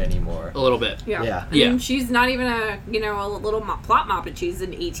need you anymore. A little bit. Yeah. I mean, she's not even a little plot moppet. She's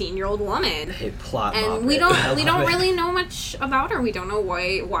an 18-year-old woman. A plot moppet. And we don't really know much about her. We don't know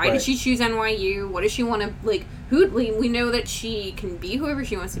why did she choose NYU? What does she want to, like, we know that she can be whoever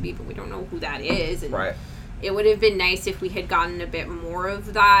she wants to be, but we don't know who that is. And it would have been nice if we had gotten a bit more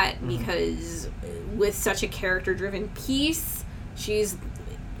of that, because with such a character-driven piece, she's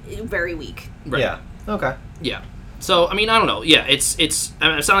very weak. Right. Yeah. Okay. Yeah. So, I mean, I don't know. Yeah, it's.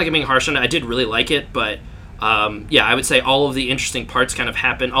 I sound like I'm being harsh on it. I did really like it, but I would say all of the interesting parts kind of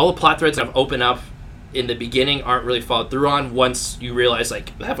happen. All the plot threads kind of open up in the beginning aren't really followed through on once you realize,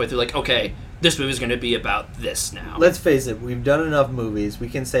 like, halfway through, like, okay, this movie's going to be about this now. Let's face it, we've done enough movies. We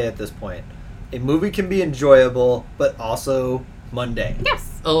can say at this point, a movie can be enjoyable, but also mundane. Yes.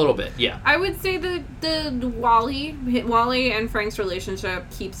 A little bit, yeah. I would say the Wally and Frank's relationship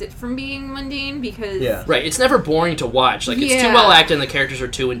keeps it from being mundane because... Yeah. Right, it's never boring to watch. Like, it's too well acted and the characters are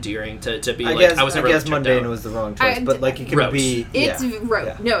too endearing to be I guess mundane was the wrong choice, but, like, it can be... It's rote.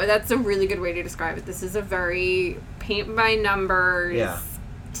 Yeah. No, that's a really good way to describe it. This is a very paint-by-numbers,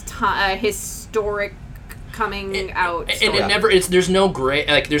 historic... coming out and it never there's no gray,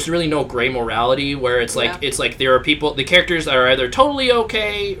 like, there's really no gray morality where it's like it's like there are people, the characters are either totally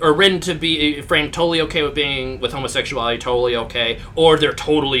okay or written to be framed totally okay with homosexuality, totally okay, or they're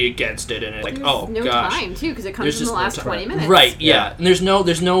totally against it, and it's like, there's no time too because it comes in the last 20 minutes, right? Yeah. And there's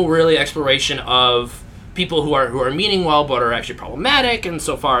no really exploration of people who are meaning well but are actually problematic, and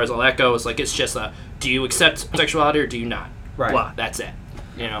so far as all that goes, like, it's just do you accept homosexuality or do you not? Right. Blah, that's it.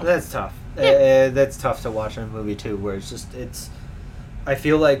 That's tough. That's tough to watch in a movie too, where I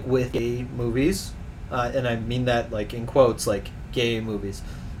feel like with gay movies, and I mean that like in quotes, like gay movies,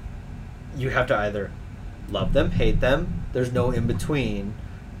 you have to either love them, hate them, there's no in between,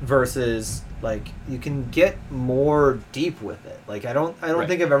 versus like you can get more deep with it. Like I don't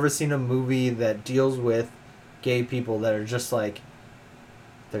think I've ever seen a movie that deals with gay people that are just like,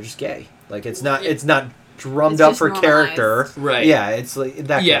 they're just gay. Like it's not drummed up for normalized. Character, right? Yeah, it's like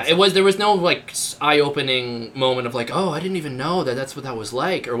that. Yeah, there was no like eye-opening moment of like, oh, I didn't even know that's what that was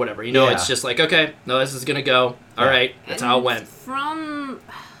like or whatever. It's just like, okay, no, this is gonna go. All right, that's how it went. From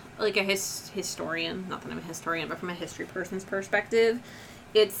like a historian, not that I'm a historian, but from a history person's perspective,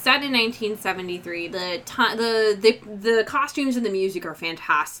 It's set in 1973. The costumes and the music are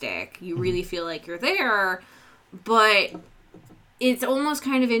fantastic. You really feel like you're there, but it's almost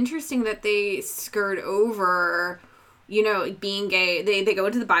kind of interesting that they skirt over, you know, being gay. They go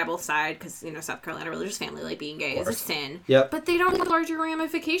into the Bible side because, you know, South Carolina religious family, like being gay is a sin. Yep. But they don't have larger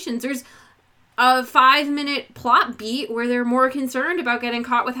ramifications. There's a 5-minute plot beat where they're more concerned about getting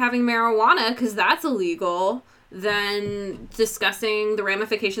caught with having marijuana because that's illegal than discussing the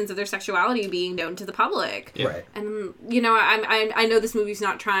ramifications of their sexuality being known to the public. Yeah. Right. And, you know, I know this movie's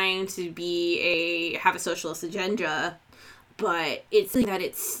not trying to have a socialist agenda, but it's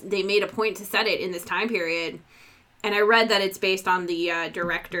that they made a point to set it in this time period. And I read that it's based on the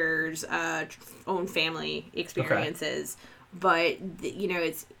director's own family experiences. Okay. But, you know,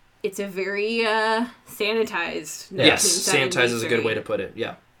 it's a very sanitized. Yes, sanitized is a good way to put it.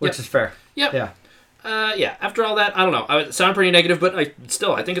 Yeah. Which is fair. Yep. Yeah. Yeah. After all that, I don't know. I would sound pretty negative, but I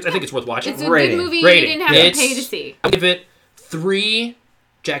think it's worth watching. It's a good movie. Rating. You didn't have to pay to see. I'll give it 3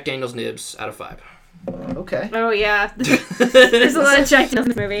 Jack Daniels nibs out of 5. Okay. Oh yeah. There's a lot of Jack Daniels in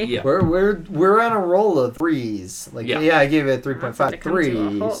this movie. Yeah. We're on a roll of 3s. Like yeah, I gave it 3.5.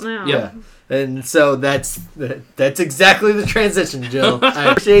 3s. Yeah. And so that's exactly the transition, Jill.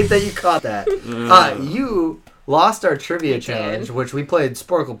 I appreciate that you caught that. You lost our trivia challenge, which we played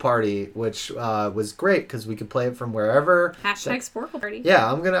Sporkle Party, which was great because we could play it from wherever. Hashtag Sporkle Party.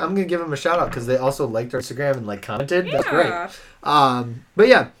 Yeah, I'm gonna give them a shout out because they also liked our Instagram and like commented. Yeah. That's great. But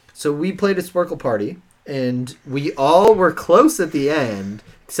yeah, so we played a Sporkle Party, and we all were close at the end,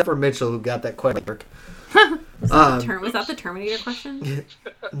 except for Mitchell who got that question. Was that the Terminator question?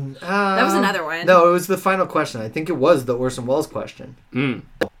 That was another one. No, it was the final question. I think it was the Orson Welles question. Mm.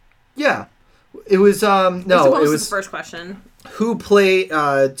 Yeah. It was it was the first question. Who played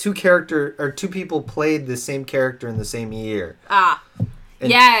two people played the same character in the same year?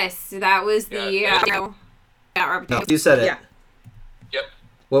 Yes, that was the No, you said it. Yeah. Yep.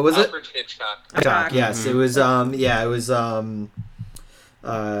 What was Alfred Hitchcock. Yes, it was Anthony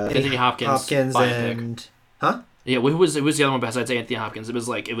Hopkins and yeah, it was the other one besides Anthony Hopkins. It was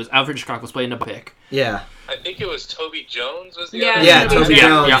Alfred Hitchcock was playing a pick. Yeah. I think it was Toby Jones was the other. Yeah, Toby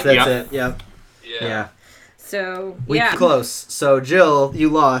Jones. Yeah, that's it. Yep. Yeah. So we close. So Jill, you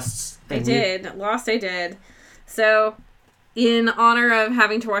lost. I did. So, in honor of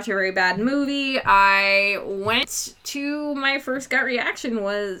having to watch a very bad movie, I went to my first gut reaction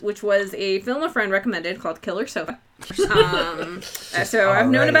which was a film a friend recommended called Killer Sofa. So I've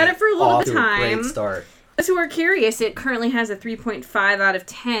known about it for a little bit of time. Great start. Those who are curious, it currently has a 3.5 out of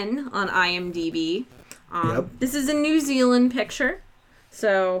 10 on IMDb. This is a New Zealand picture,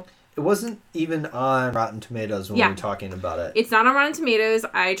 so it wasn't even on Rotten Tomatoes when we were talking about it. It's not on Rotten Tomatoes.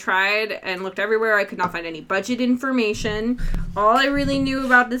 I tried and looked everywhere. I could not find any budget information. All I really knew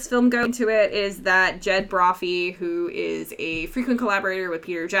about this film going into it is that Jed Brophy, who is a frequent collaborator with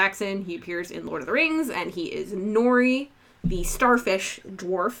Peter Jackson, he appears in Lord of the Rings, and he is Nori, the starfish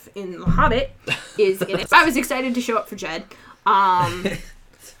dwarf in The Hobbit, is in it. So I was excited to show up for Jed.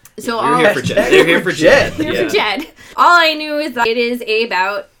 So You're here for Jed. You're here for Jed. For Jed. All I knew is that it is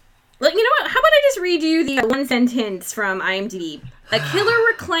about... Like, you know what? How about I just read you the one sentence from IMDb? A killer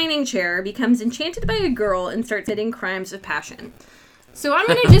reclining chair becomes enchanted by a girl and starts committing crimes of passion. So I'm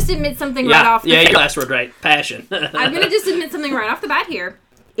going to just admit something right off the bat. Yeah, your last word right. Passion. I'm going to just admit something right off the bat here.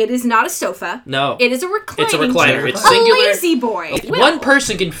 It is not a sofa. No. It is a reclining It's a recliner. chair. It's singular. A lazy boy. One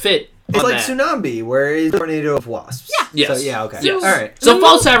person can fit It's like Tsunami, where it's a tornado of wasps. Yeah. Yes. So, yeah, okay. Yes. All right. So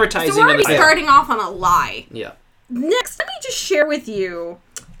false advertising. So we're already starting off on a lie. Yeah. Next, let me just share with you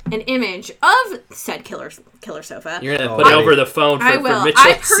an image of said killer sofa. You're going to put it over the phone for Mitchell.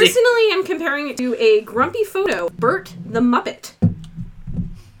 I personally am comparing it to a grumpy photo, Bert the Muppet.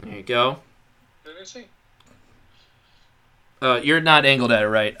 There you go. Let me see. You're not angled at it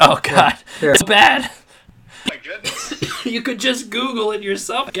right. Oh, God. Here. It's bad. My goodness. You could just Google it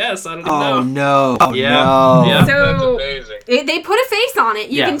yourself, I guess. I don't know. Oh, no. Oh, Yeah. no. Yeah. So That's amazing. they put a face on it.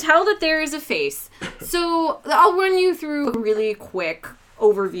 You Yeah. can tell that there is a face. So I'll run you through a really quick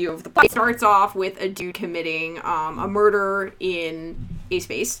overview of the plot. It starts off with a dude committing a murder in a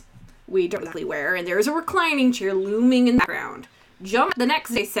space. We don't know exactly where, and there's a reclining chair looming in the background. Jump the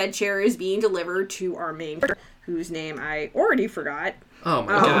next day, said chair is being delivered to our main character, whose name I already forgot. Oh,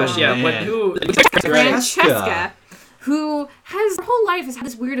 my gosh. Yeah. man. Who? Francesca, who has her whole life has had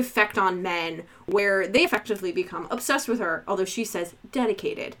this weird effect on men where they effectively become obsessed with her, although she says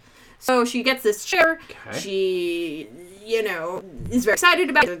dedicated. So she gets this chair. Okay. She, is very excited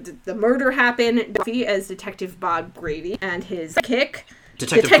about it. The murder happened. Duffy as Detective Bob Gravy and his kick.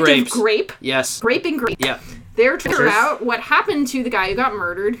 Detective Grapes. Grape. Yes. Grape and Grape. Yeah. They're trying to figure out what happened to the guy who got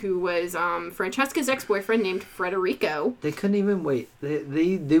murdered, who was Francesca's ex-boyfriend named Federico. They couldn't even wait.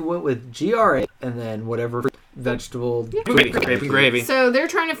 They went with GRA and then whatever vegetable Gravy. So they're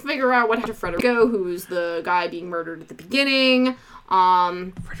trying to figure out what happened to Federico, who's the guy being murdered at the beginning.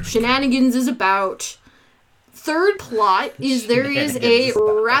 Shenanigans is about. Third plot is there is a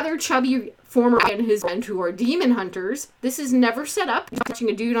rather chubby former and his friend who are demon hunters. This is never set up. You're watching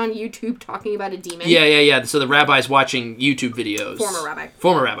a dude on YouTube talking about a demon. Yeah. So the rabbi's watching YouTube videos. Former rabbi.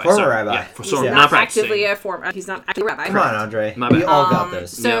 Former rabbi. Yeah, He's not actively a former. He's not actually a rabbi. Come on, Andre. My bad. We all got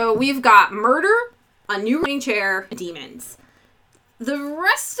this. So we've got murder, a new reigning chair, demons. The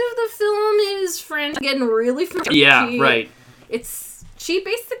rest of the film is Fran getting really familiar. Yeah, right. She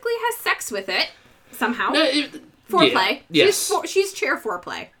basically has sex with it somehow. Yeah, Foreplay. yes. She's chair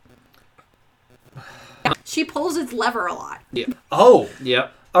foreplay. She pulls its lever a lot. Yeah. Oh.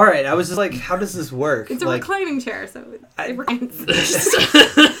 Yep. All right. I was just like, how does this work? It's a reclining chair, so it reclines.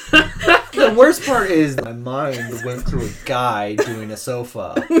 The worst part is my mind went to a guy doing a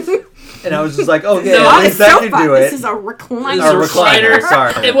sofa. And I was just like, okay, at least I can do it. This is a recliner. A recliner,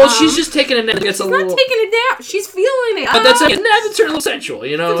 sorry. Well, she's just taking a nap. It's a She's little... not taking a nap. She's feeling it. But that's a nap. It's a little sensual,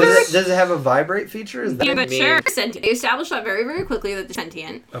 you know? Does it have a vibrate feature? Is that Yeah, but chair is sentient. They established that very, very quickly that it's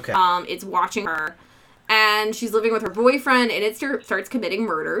sentient. Okay. It's watching her. And she's living with her boyfriend, and it starts committing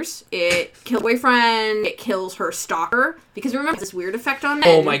murders. It kills her boyfriend. It kills her stalker. Because remember, this weird effect on men.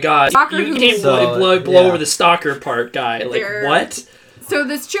 Oh my god. You can't blow over the stalker part, guy. Like, what? So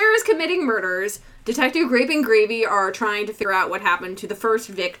this chair is committing murders. Detective Grape and Gravy are trying to figure out what happened to the first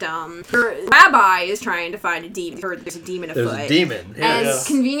victim. Her rabbi is trying to find a demon. There's a demon afoot. There's a demon. And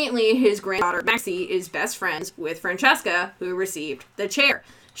conveniently, his granddaughter, Maxie, is best friends with Francesca, who received the chair.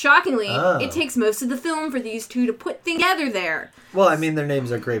 Shockingly, it takes most of the film for these two to put things together there. Well, I mean, their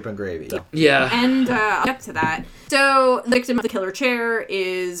names are Grape and Gravy. So. Yeah. And I'll get to that. So, the victim of the killer chair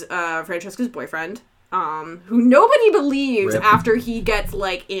is Francesca's boyfriend. Who nobody believes after he gets,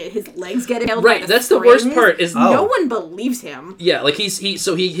 like, his legs get impaled. Right, that's the worst part is... No one believes him. Yeah, like, he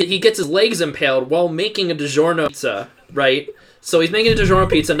gets his legs impaled while making a DiGiorno pizza, right? So he's making a DiGiorno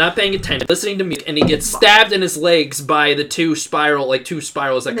pizza, not paying attention, listening to music, and he gets stabbed in his legs by the two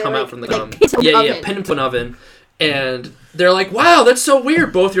spirals that come out from the gum. Pinpoint oven. And they're like, wow, that's so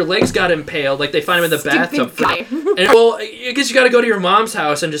weird. Both your legs got impaled. Like, they find him in the bathtub. And, well, I guess you gotta go to your mom's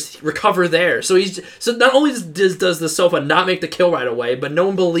house and just recover there. So not only does the sofa not make the kill right away, but no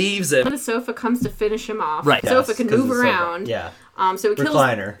one believes it. The sofa comes to finish him off. Right. The sofa can move around. Yeah. So it kills...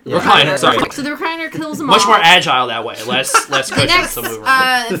 Recliner. Yeah. Recliner, sorry. So the recliner kills him Much off. more agile that way. Less cushions to move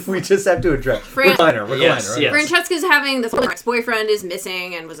around. We just have to address recliner. Yes. Francesca's having this ex-boyfriend is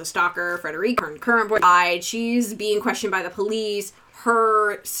missing and was a stalker. Federico, her current boyfriend, died. She's being questioned by the police.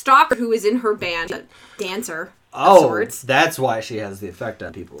 Her stalker, who is in her band, a dancer of sorts. That's why she has the effect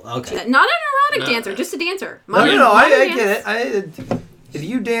on people. Okay. Not an erotic dancer, just a dancer. No, I get it. If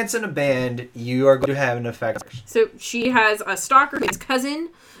you dance in a band, you are going to have an effect. So she has a stalker, his cousin,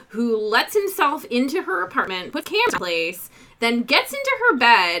 who lets himself into her apartment, puts cameras in place, then gets into her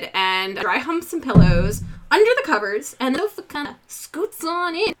bed and dry humps some pillows under the covers, and the sofa kind of scoots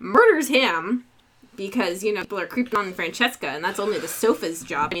on in, murders him, because, people are creeping on Francesca, and that's only the sofa's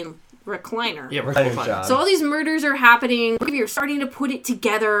job. I mean, recliner. Yeah, recliner job. So all these murders are happening. You're starting to put it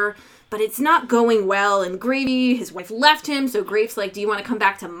together. But it's not going well, and Gravy, his wife left him, so Grape's like, do you want to come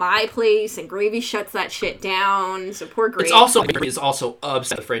back to my place? And Gravy shuts that shit down, so poor Grape. Gravy is also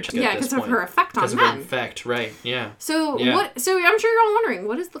upset with Francesca at this because point. of her effect on men. Because of her effect, right, yeah. So I'm sure you're all wondering,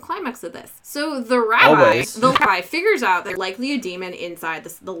 what is the climax of this? So the rabbi figures out there's likely a demon inside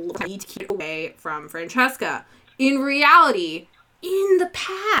the need to keep it away from Francesca. In reality... in the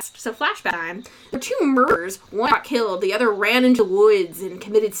past, so flashback time, there were two murders. One got killed, the other ran into the woods and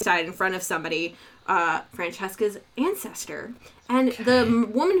committed suicide in front of somebody, Francesca's ancestor. And the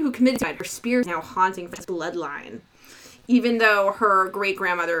woman who committed suicide, her spirit is now haunting Francesca's bloodline. Even though her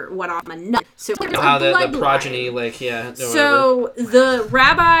great-grandmother went off a nut. So the progeny, So the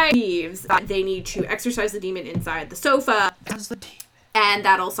rabbi believes that they need to exorcise the demon inside the sofa. And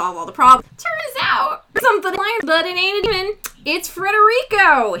that'll solve all the problems. Turns out, something like, but it ain't a demon. It's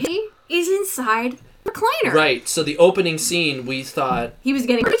Federico. He is inside the recliner. Right. So the opening scene, we thought it was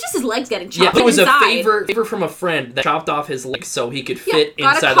just his legs getting chopped. Yeah, it was inside. a favor from a friend that chopped off his legs so he could fit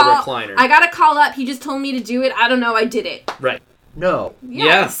inside the recliner. I got a call up. He just told me to do it. I don't know. I did it. Right. No.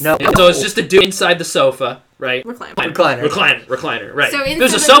 Yes. Yeah. No. So it's just a dude inside the sofa. Right. Recliner. Right. So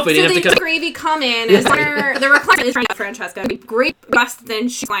there's a sofa. You didn't have to cut. Gravy come in. And the recliner is trying to Francesca. Great bust than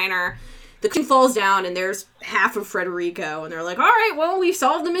recliner. the queen falls down, and there's half of Frederico, and they're like, all right, well, we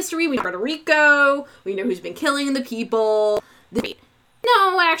solved the mystery. We know Frederico. We know who's been killing the people.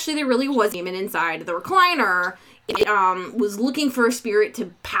 No, actually, there really was a demon inside the recliner. It was looking for a spirit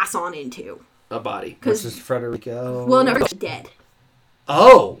to pass on into. A body. This is Frederico. Well, no, it was dead.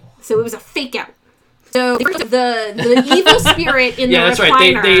 Oh! So it was a fake out. So the evil spirit in the recliner... Yeah, that's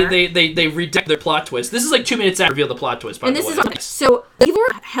right. They redact their plot twist. This is like 2 minutes after reveal the plot twist, by the way. So the evil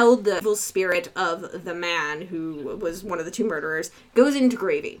held the evil spirit of the man who was one of the 2 murderers, goes into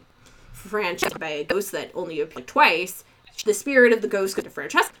Gravy. Francesca, by a ghost that only appeared twice. The spirit of the ghost goes to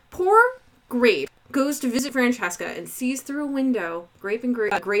Francesca. Poor Grave goes to visit Francesca and sees through a window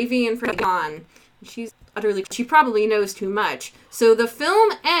Gravy and Francesca gone. She's utterly... She probably knows too much. So the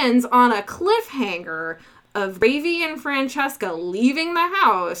film ends on a cliffhanger of Gravy and Francesca leaving the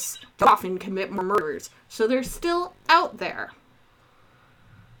house to often commit more murders. So they're still out there.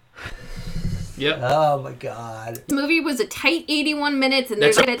 Yep. Oh my god. The movie was a tight 81 minutes, and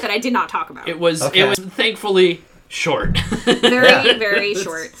there's a bit that I did not talk about. It was thankfully short. Very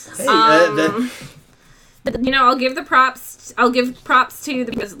short. Hey, I'll give props to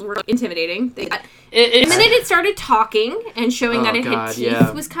the because we're intimidating. The minute it started talking and showing that it had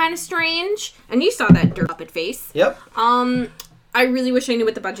teeth was kind of strange, and you saw that dirt puppet face. Yep. I really wish I knew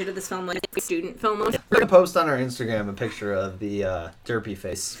what the budget of this film was. Like, student film was. We're gonna post on our Instagram a picture of the derpy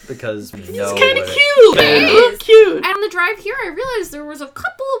face because we know it's kind of what cute. It is Cute. And on the drive here, I realized there was a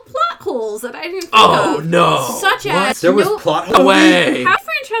couple of plot holes that I didn't think Oh of. no! Such as There was plot holes. Away. How did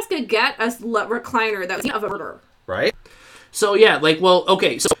Francesca get a recliner that was of a murder? Right? So yeah,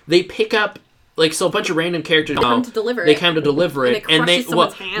 so they pick up so a bunch of random characters come to deliver they it. come to deliver it, And it crushes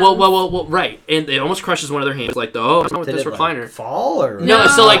someone's hands. right, and it almost crushes one of their hands. Like, what's wrong with Did this it recliner? fall or No,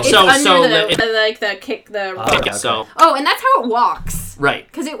 it's under okay. So Oh, and that's how it walks. right.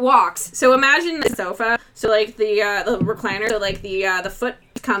 Because it walks. So imagine the sofa. So like the recliner. So like the foot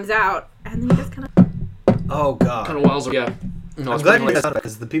comes out, and then you just kind of. Oh god. Kind of walls. Yeah. No, I'm glad you said that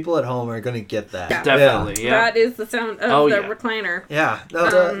because the people at home are gonna get that. Yeah. Definitely. Yeah. That is the sound of the recliner. Yeah.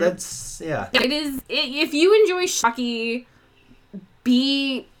 No, that's yeah. It is. If you enjoy shocky,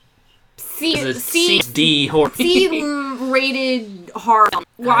 C horror. C-rated horror,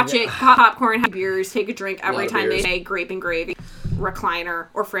 watch it. Pop popcorn, have beers, take a drink every time they say Grape and Gravy, Recliner,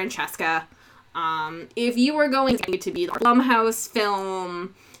 or Francesca. If you are going to be the Blumhouse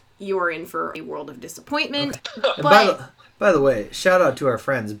film, you're in for a world of disappointment. Okay. But by the way, shout out to our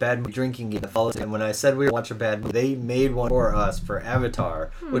friends, Bad Movie Drinking Game. And when I said we were watching a bad movie, they made one for us for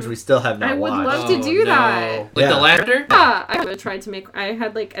Avatar, which we still have not watched. I would love to do that. Like the latter? Yeah, I tried to make. I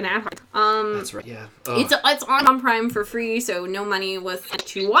had like an ad hoc. That's right. Yeah. It's on Prime for free, so no money was spent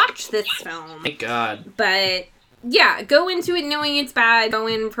to watch this film. Thank God. But yeah, go into it knowing it's bad. Go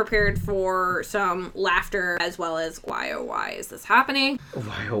in prepared for some laughter as well as why is this happening?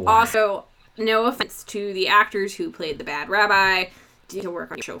 Why? Also, no offense to the actors who played the bad rabbi. Did you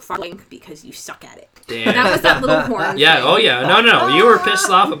work on your show following because you suck at it. Damn. That was that little horn. Yeah. thing. Oh yeah. No. You were pissed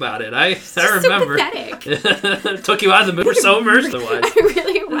off about it. I remember. So pathetic. Took you out of the mood. We're so immersed in I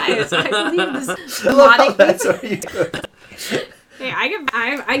really was. I believe this. I love how that's what you do. Hey, I'm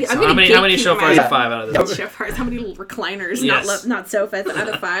How many shofars are 5 out of this? Shofars. How many recliners? Yes. Not sofas out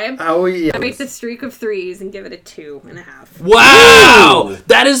of 5. Yeah. I make the streak of 3s and give it a 2.5. Wow, Ooh.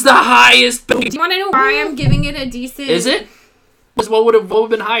 that is the highest. Do you want to know why I'm giving it a decent? Is it? What would have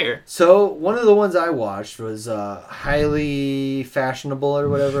been higher? So one of the ones I watched was Highly Fashionable or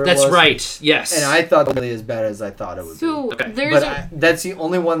whatever. That's it was. right. Yes. And I thought it was really as bad as I thought it would So Okay. there's be. But that's the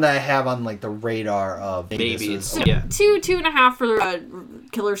only one that I have on like the radar of Maybe this it's is- yeah. 2.5 for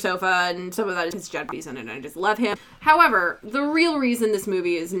Killer Sofa, and some of that is Judd Beeson, and I just love him. However, the real reason this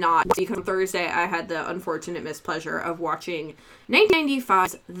movie is not because on Thursday I had the unfortunate mispleasure of watching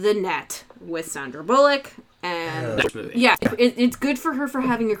 1995's The Net with Sandra Bullock. And Next movie. yeah, it's good for her for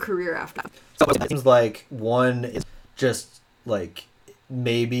having a career after that. So it seems like one is just like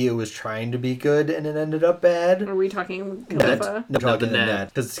maybe it was trying to be good and it ended up bad. Are we talking Net. Sofa? No, talking The the Net. Net.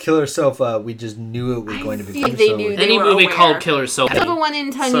 Because Killer Sofa, we just knew it was going to be feel good. they so knew we- they Any were movie aware. called Killer Sofa. Sofa one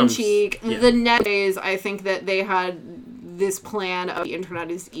in tongue-in-cheek. Yeah. The Net days, I think that they had this plan of the internet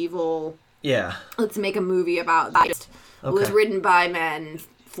is evil. Yeah. Let's make a movie about that. It was Okay. written by men,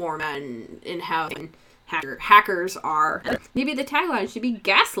 for men, and how hackers are. Maybe the tagline should be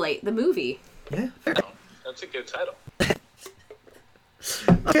Gaslight, the movie. Yeah. That's a good title.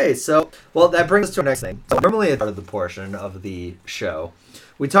 Okay, so, well, that brings us to our next thing. So normally it's part of the portion of the show.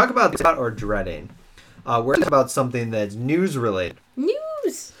 We talk about or dreading. We're talking about something that's news-related.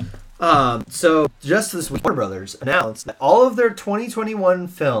 News! So just this week, Warner Brothers announced that all of their 2021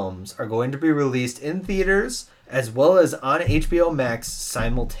 films are going to be released in theaters as well as on HBO Max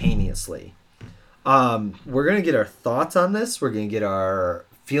simultaneously. We're gonna get our thoughts on this. We're gonna get our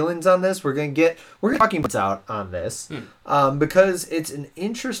feelings on this. We're gonna talking points out on this because it's an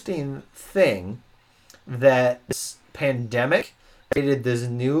interesting thing that this pandemic created this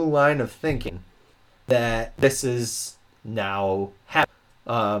new line of thinking that this is now happening.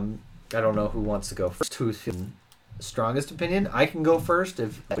 I don't know who wants to go first. Who's feeling the strongest opinion? I can go first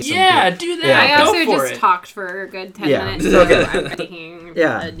if. Yeah, do that. I Go also for just it. talked for a good 10 Yeah. minutes. So Okay. I'm taking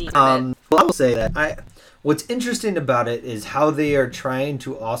Yeah. a deep bit. Well, I will say that what's interesting about it is how they are trying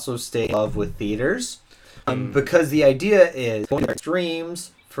to also stay in love with theaters, because the idea is going to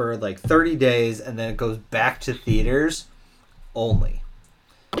streams for like 30 days and then it goes back to theaters only.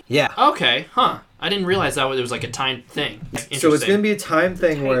 Yeah. Okay, huh. I didn't realize that it was like a timed thing. So it's Interesting. going to be a time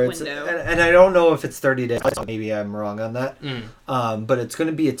thing Tight where it's, window. and I don't know if it's 30 days. Maybe I'm wrong on that. Mm. But it's going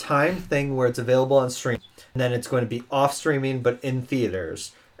to be a time thing where it's available on stream, and then it's going to be off streaming but in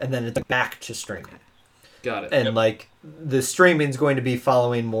theaters, and then it's back to streaming. Got it. And like the streaming's going to be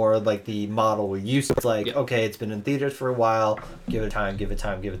following more like the model we used to. It's like, Yep. okay, it's been in theaters for a while. Give it time. Give it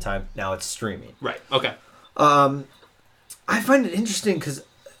time. Give it time. Now it's streaming. Right. Okay. I find it interesting because,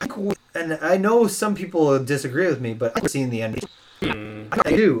 and I know some people disagree with me, but I've seen the end.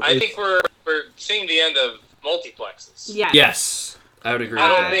 I do. I think we're seeing the end of multiplexes. Yeah. Yes, I would agree I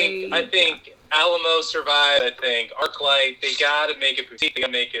with don't that. think. I think Alamo survived. I think ArcLight. They gotta make it boutique. They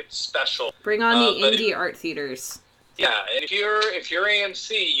gotta make it special. Bring on the but indie art theaters. Yeah, and if you're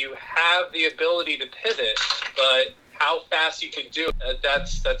AMC, you have the ability to pivot, but how fast you can do it,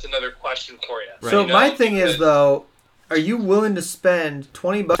 that's another question for you. Right. So You know, my thing is because- though, are you willing to spend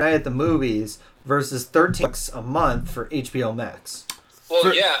 $20 a night at the movies versus $13 a month for HBO Max? Well,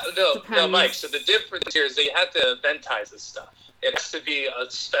 For- yeah, no, Depends. Mike. So the difference here is that you have to eventize this stuff. It has to be a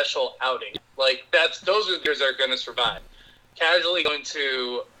special outing. Like those are the years that are going to survive. Casually going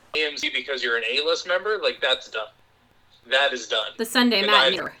to AMC because you're an A-list member, like that's done. That is done. The Sunday And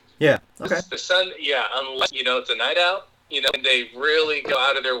matinee. Yeah. Okay. The sun, yeah, unless it's a night out, and they really go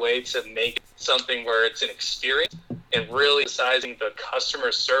out of their way to make it something where it's an experience and really emphasizing the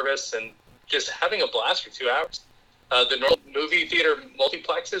customer service and just having a blast for 2 hours. The normal movie theater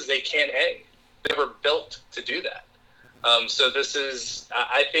multiplexes, they can't hang. They were built to do that. So this is,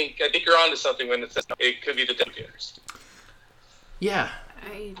 I think you're onto something when it says it could be the theaters. Yeah.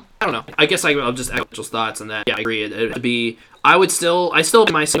 I don't know. I guess I'll just echo Mitchell's thoughts on that. Yeah, I agree. It'd be. I still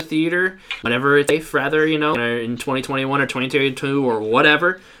do my theater whenever it's safe, rather, in 2021 or 2022 or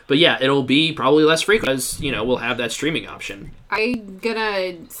whatever. But yeah, it'll be probably less frequent because, we'll have that streaming option. I'm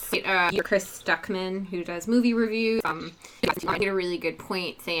gonna say Chris Stuckman, who does movie reviews, made a really good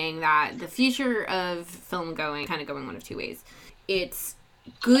point saying that the future of film going one of two ways. It's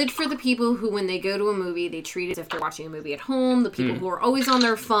good for the people who, when they go to a movie, they treat it as if they're watching a movie at home. The people who are always on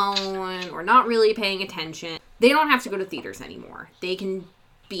their phone or not really paying attention, they don't have to go to theaters anymore. They can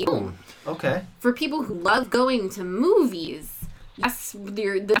be at home. Okay. For people who love going to movies, yes,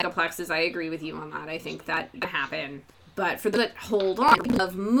 the megaplexes, I agree with you on that. I think that can happen. But for those that hold on, who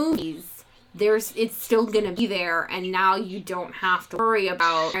love movies, it's still gonna be there, and now you don't have to worry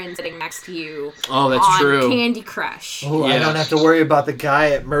about friends sitting next to you. Oh, that's on true. Candy Crush. Oh, I Yeah. don't have to worry about the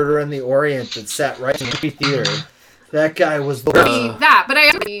guy at Murder in the Orient that sat right in the movie theater. That guy was the That, but I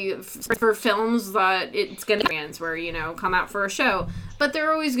agree for films that it's gonna be fans where come out for a show, but there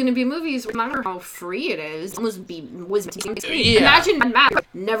are always gonna be movies where no matter how free it is, it was meant to be on big screen. Yeah. Imagine Mad Max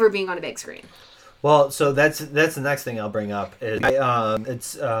never being on a big screen. Well, so that's the next thing I'll bring up is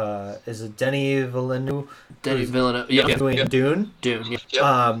is it Denis Villeneuve? Denis Villeneuve. Yeah. Doing Dune. Dune.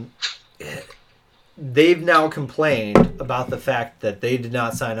 Yeah. Yep. They've now complained about the fact that they did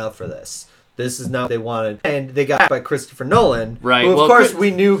not sign up for this. This is not what they wanted, and they got by Christopher Nolan. Right, Who, of well, course,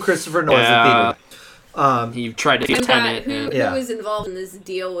 we knew Christopher Nolan's Yeah. in theater. He tried to do Tenet. Who Yeah. was involved in this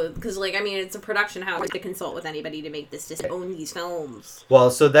deal with? Because it's a production house to consult with anybody to make this decision. Own these films. Well,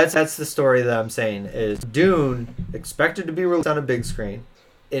 so that's the story that I'm saying is Dune expected to be released on a big screen.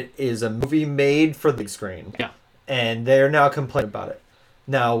 It is a movie made for the big screen. Yeah. And they're now complaining about it.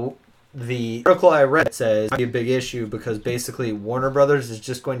 Now, the article I read says it's be a big issue because basically Warner Brothers is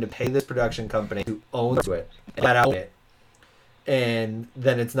just going to pay this production company to own it and let out it. And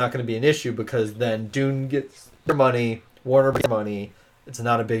then it's not going to be an issue because then Dune gets their money, Warner gets their money. It's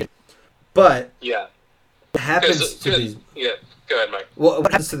not a big. But Yeah. what happens to these? Yeah. Go ahead, Mike.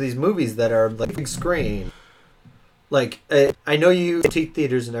 What happens to these movies that are like big screen? Like I know you use boutique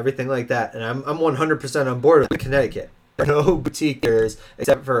theaters and everything like that, and I'm 100% on board with Connecticut. no boutique theaters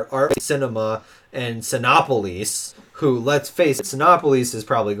except for Art Cinema and Cinépolis, who, let's face it, Cinépolis is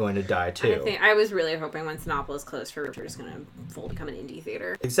probably going to die too. I was really hoping when Cinépolis closed for Richard, it's going to become an indie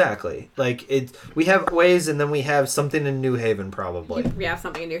theater. Exactly. Like, we have ways, and then we have something in New Haven, probably. We have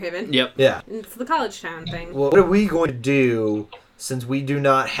something in New Haven? Yep. Yeah. It's the college town thing. Well, what are we going to do since we do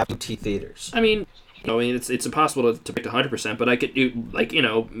not have boutique theaters? I mean, it's impossible to predict 100%, but I could do, like,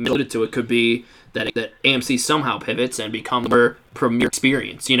 alluded to, it could be that AMC somehow pivots and becomes more premier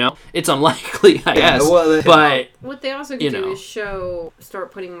experience, It's unlikely, I guess, but... What they also could do is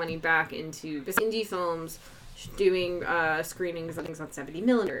start putting money back into indie films, doing screenings of things on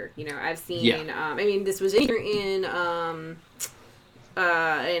 70mm. I've seen, this was in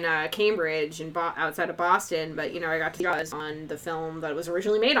Cambridge and outside of Boston, but, I got to see Jaws on the film that it was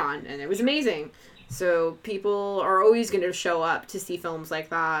originally made on, and it was amazing. So people are always going to show up to see films like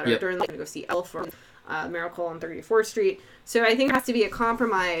that, or during going to go see Elf or Miracle on 34th Street. So I think it has to be a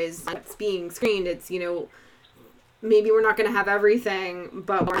compromise that's being screened. It's, maybe we're not going to have everything,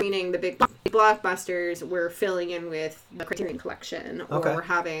 but we're screening the big blockbusters. We're filling in with the Criterion Collection, or we're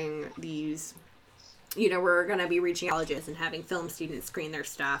having these, we're going to be reaching colleges and having film students screen their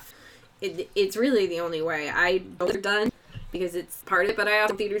stuff. It's really the only way. I hope they're done, because it's part of it, but I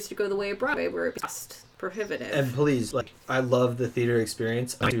also want theaters to go the way of Broadway, where it's cost prohibitive. And please, I love the theater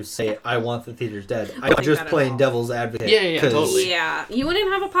experience. I do say I want the theaters dead. I'm just playing devil's advocate. Yeah, totally. Yeah, you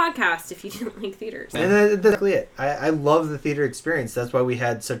wouldn't have a podcast if you didn't like theaters. And that's exactly it. I love the theater experience. That's why we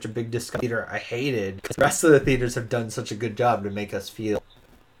had such a big discussion. Theater I hated, because the rest of the theaters have done such a good job to make us feel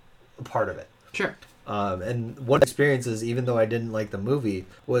a part of it. Sure. And one of the experiences, even though I didn't like the movie,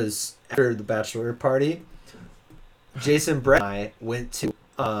 was after the bachelor party. Jason Brett and I went to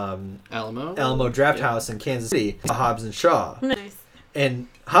Alamo Draft House in Kansas City, Hobbs and Shaw. Nice. And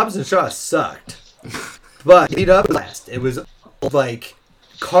Hobbs and Shaw sucked. But lead up last. It was like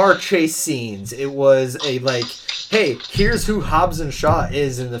car chase scenes. It was hey, here's who Hobbs and Shaw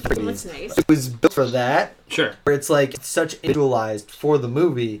is in the 50s. That's nice. It was built for that. Sure. Where it's such individualized for the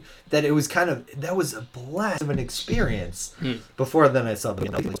movie that it was that was a blast of an experience. Before then I saw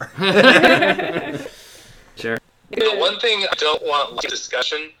the Sure. The one thing I don't want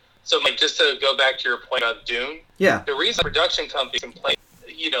discussion, so just to go back to your point about Dune, the reason production companies complain,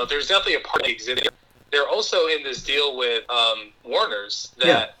 there's definitely a part of the exhibit. They're also in this deal with Warner's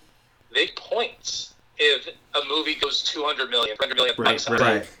that they points if a movie goes 200 million, 300 million.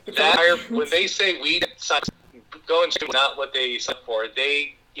 Right. When they say we go and do not what they signed for,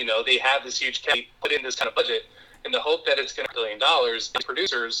 they have this huge cap, put in this kind of budget in the hope that it's going to $1 billion. The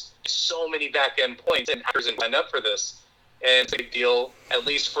producers, so many back-end points and actors and line up for this. And it's a big deal, at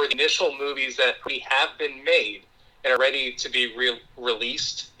least for the initial movies that have been made and are ready to be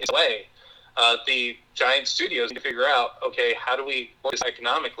released in a way. The giant studios need to figure out, how do we work this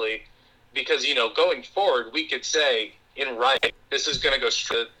economically? Because, going forward, we could say in writing, this is going to go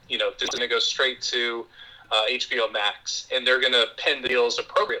straight to HBO Max, and they're going to pen the deals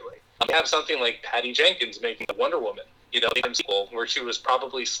appropriately. We have something like Patty Jenkins making Wonder Woman, a sequel where she was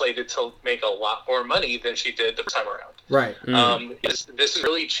probably slated to make a lot more money than she did the first time around. Right. This is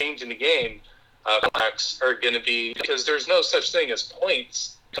really changing the game. Contracts are going to be, because there's no such thing as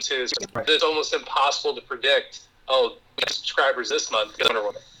points. It's almost impossible to predict. Subscribers this month because Wonder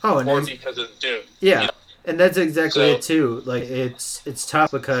Woman, or because of Dune. Yeah, and that's exactly it too. It's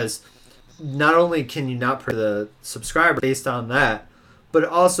tough because not only can you not put the subscriber based on that, but it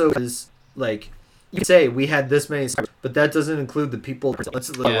also is you can say we had this many subscribers, but that doesn't include the people. Let's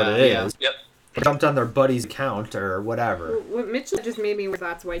look at what it is. Yep. Jumped on their buddy's account or whatever. What Mitchell just made me realize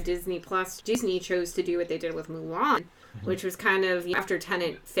that's why Disney chose to do what they did with Mulan, which was kind of after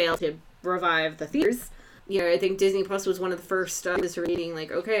Tenet failed to revive the theaters. I think Disney Plus was one of the first reading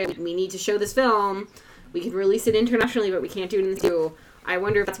we need to show this film. We can release it internationally, but we can't do it in the queue. I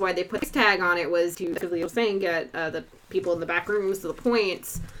wonder if that's why they put this tag on it, was to, as Leo was saying, get the people in the back rooms to the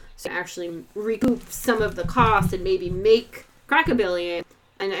points, to actually recoup some of the cost and maybe crack $1 billion.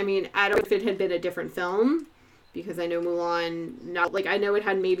 And I mean, I don't know if it had been a different film, because I know Mulan, I know it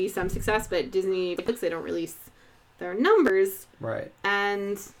had maybe some success, but Disney, they don't release their numbers. Right.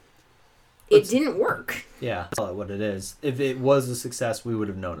 And it didn't work. Yeah, that's what it is. If it was a success, we would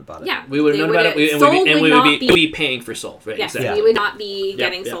have known about it. Yeah, we would have known about it, and we would be paying for Soul. Right? Yes, we would not be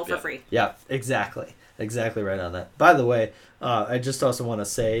getting Soul for free. Yeah, exactly right on that. By the way, I just also want to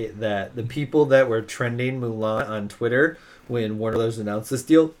say that the people that were trending Mulan on Twitter when Warner Bros. Announced this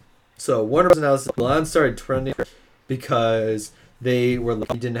deal, so Warner Bros. Announced Mulan started trending because they were you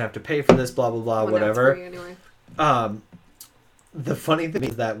didn't have to pay for this, blah blah blah, whatever. Anyway. the funny thing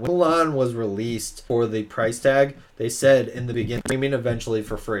is that when Mulan was released for the price tag, they said in the beginning, streaming eventually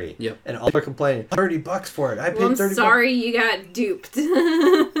for free. Yep. And all are complaining, $30 for it. I paid Well, I'm $30. sorry you got duped.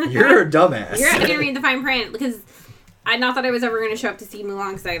 You're a dumbass. You're not gonna read the fine print because I not that I was ever going to show up to see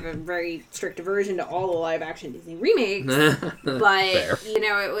Mulan because I have a very strict aversion to all the live action Disney remakes. But Fair.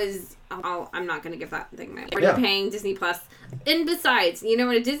 it was. I'm not going to give that thing my. We're paying Disney Plus, and besides,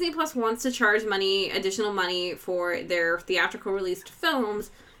 when Disney Plus wants to charge additional money for their theatrical released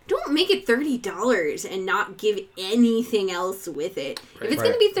films, don't make it $30 and not give anything else with it. Right. If it's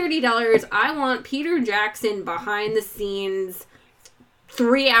going to be $30, I want Peter Jackson behind the scenes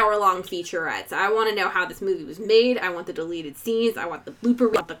 3-hour-long featurettes. I want to know how this movie was made. I want the deleted scenes. I want the blooper.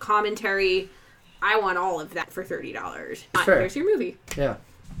 I want the commentary. I want all of that for $30. Here's your movie. Yeah.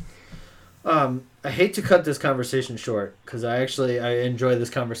 I hate to cut this conversation short because I enjoy this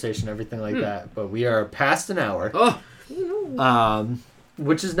conversation, everything like that. But we are past an hour. Oh.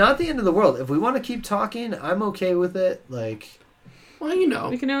 Which is not the end of the world. If we want to keep talking, I'm okay with it. Like. Well,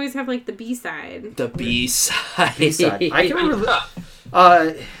 we can always have like the B-side. The B-side. B-side. I can remember.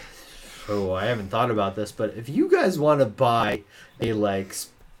 I haven't thought about this, but if you guys want to buy a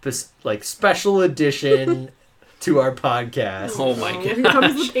special edition to our podcast, oh my god, here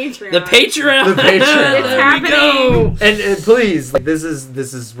comes the Patreon. The Patreon. It's happening. And please, this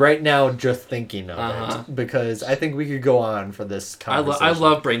is right now just thinking of it because I think we could go on for this conversation. I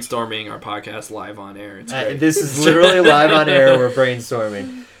love brainstorming our podcast live on air. It's great. This is literally live on air. We're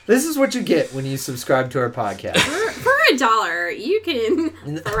brainstorming. This is what you get when you subscribe to our podcast. For $1, you can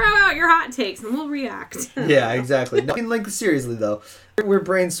throw out your hot takes and we'll react. Yeah, exactly. No, seriously though, we're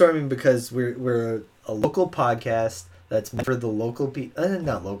brainstorming because we're a local podcast that's meant for the local people,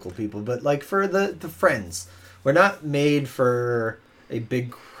 not local people, but for the friends. We're not made for a big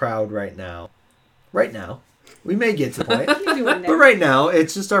crowd right now. Right now, we may get to the point, but right now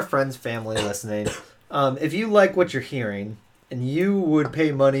it's just our friends, family listening. If you like what you're hearing. And you would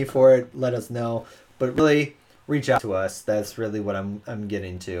pay money for it, let us know. But really, reach out to us. That's really what I'm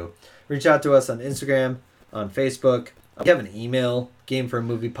getting to. Reach out to us on Instagram, on Facebook. We have an email,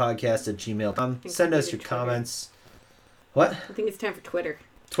 gameformoviepodcast@gmail.com. Send us your comments. What? I think it's time for Twitter.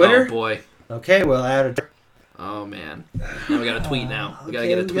 Twitter? Oh, boy. Okay, we'll add it. Oh, man. Now we got a tweet now. We got to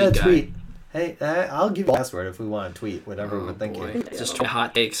get a tweet guy. Tweet. Hey, I'll give you a password if we want to tweet, whatever we're thinking. Boy. Just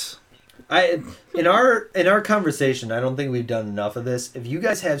hot takes. In our conversation, I don't think we've done enough of this. If you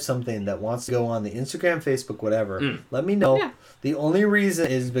guys have something that wants to go on the Instagram, Facebook, whatever, let me know. Yeah. The only reason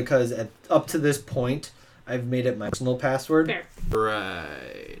is because up to this point, I've made it my personal password. Fair.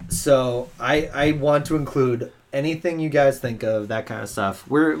 Right. So I want to include anything you guys think of, that kind of stuff.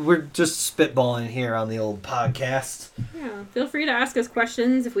 We're just spitballing here on the old podcast. Yeah. Feel free to ask us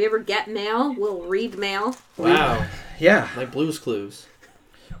questions. If we ever get mail, we'll read mail. Wow. Yeah. Like Blue's Clues.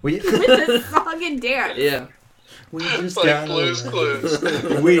 With the song and dance. Yeah. We just like got Blue's Clues.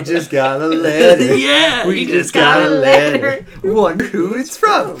 We just got a letter. Yeah. We just got a letter. Wonder who it's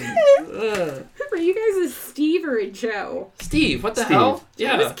from. Were you guys a Steve or a Joe? Steve, what the hell?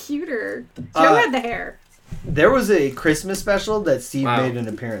 Yeah. Joe was cuter. Joe had the hair. There was a Christmas special that Steve made an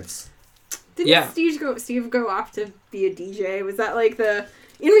appearance. Didn't Steve go off to be a DJ? Was that like the...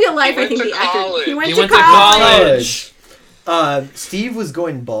 In real life, I think the actor... He went to college. Steve was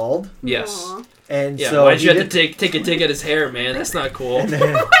going bald. Yes. Aww. And yeah, so why'd you have to take a dig at his hair, man? That's not cool. I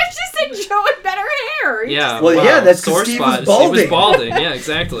just said Joe had better hair. Yeah. Well, yeah, that's because Steve was balding. He was balding. Yeah,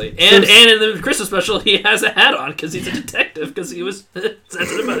 exactly. And in the Christmas special, he has a hat on because he's a detective because he was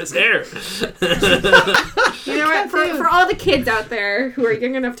sensitive about his hair. You know what? For all the kids out there who are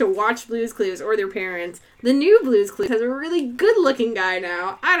young enough to watch Blue's Clues or their parents, the new Blue's Clues has a really good-looking guy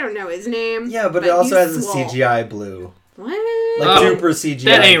now. I don't know his name. Yeah, but it also has a CGI Blue. What? Like super CGI.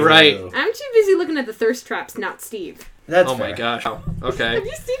 That ain't Blue. right. I'm too busy looking at the thirst traps, not Steve. That's fair. My gosh. Oh, okay. Have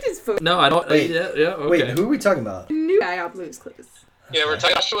you seen his photo? No, I don't. Wait, okay. Wait, who are we talking about? The new guy on Blue's Clues. Yeah, we're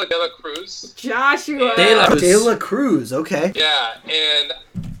talking Joshua De La Cruz. Joshua De La Cruz. Okay. Yeah, and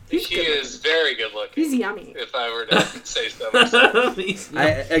he is very good looking. He's yummy. If I were to say so myself. You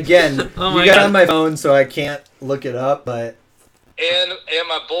got on my phone, so I can't look it up, but. And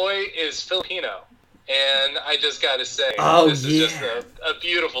my boy is Filipino. And I just gotta say, this is just a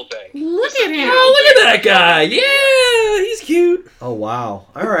beautiful thing. Look at him! Oh, look at that guy! Yeah, he's cute. Oh wow!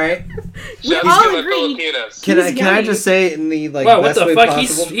 All right. We all agree. Filipinos. Can I just say in the wow, best what the way fuck?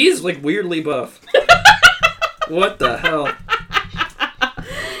 possible? He's like weirdly buff. What the hell?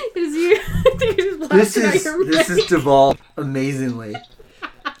 This is devolved amazingly.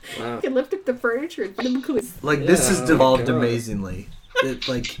 Wow. You can lift up the furniture and put him cool. This is devolved God. amazingly.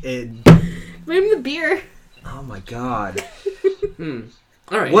 Blame the beer. Oh my god.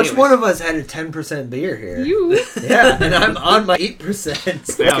 All right. Which anyways. one of us had a 10% beer here? You. Yeah, and I'm on my 8%.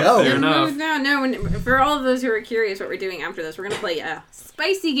 Let's Yeah, go. fair enough. For all of those who are curious what we're doing after this, we're going to play a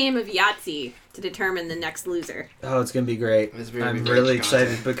spicy game of Yahtzee to determine the next loser. Oh, it's gonna be great. It's very, I'm very really good excited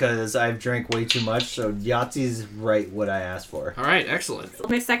content. because I've drank way too much, so Yahtzee's right what I asked for. All right, excellent. It's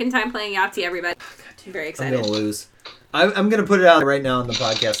my second time playing Yahtzee, everybody. I'm very I'm excited. gonna lose. I'm gonna put it out right now on the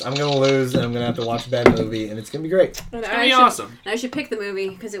podcast. I'm gonna lose, and I'm gonna have to watch a bad movie, and it's gonna be great. And It's gonna be should- awesome. I should pick the movie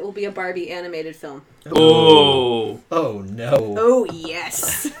because it will be a Barbie animated film. Oh, Oh no. Oh,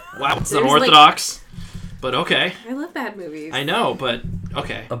 yes. wow, it's There's, unorthodox, but okay. I love bad movies. I know, but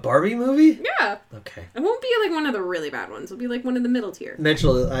okay. A Barbie movie? Yeah. Okay. It won't be like one of the really bad ones. It'll be like one of the middle tier.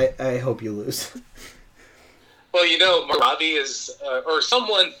 Mitchell, I hope you lose. Well, you know, Robbie is, or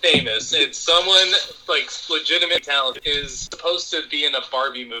someone famous, it's someone, like, legitimate talent, is supposed to be in a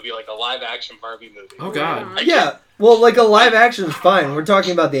Barbie movie, like a live-action Barbie movie. Oh God. Yeah. Well, like a live action is fine. We're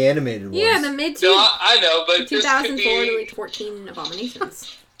talking about the animated ones. Yeah, the mid No, I know, but this could 2004 be... to like 14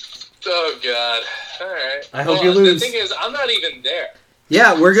 Abominations. Oh, God. All right. I hope you lose. The thing is, I'm not even there.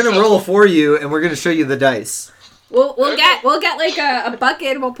 Yeah, we're gonna roll for you, and we're gonna show you the dice. We'll get like a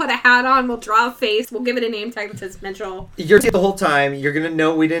bucket. We'll put a hat on. We'll draw a face. We'll give it a name tag that says Mitchell. You're the whole time. You're gonna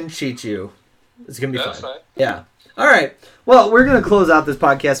know we didn't cheat you. It's gonna be That's fun. fine. Yeah. All right. Well, we're gonna close out this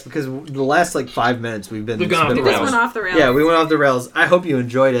podcast because the last 5 minutes we've been. We've gone off the This rails. went off the rails. Yeah, we went off the rails. I hope you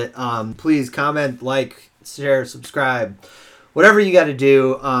enjoyed it. Please comment, like, share, subscribe, whatever you got to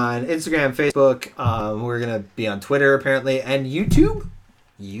do on Instagram, Facebook. We're gonna be on Twitter apparently, and YouTube.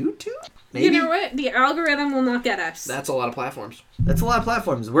 Maybe? You know what? The algorithm will not get us. That's a lot of platforms. That's a lot of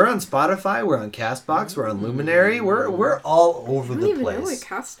platforms. We're on Spotify. We're on Castbox. We're on Luminary. We're all over I don't the even know what place.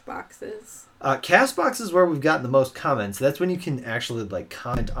 Castbox is. Castbox is where we've gotten the most comments. That's when you can actually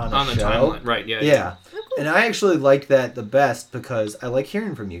comment on On a the show. timeline, right? Yeah. Yeah. Oh, cool. And I actually like that the best because I like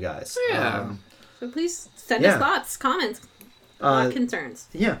hearing from you guys. Yeah. So please send Yeah. us thoughts, comments, concerns.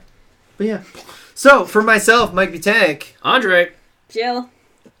 Yeah. But yeah. So, for myself, Mike Butank, Andre. Jill.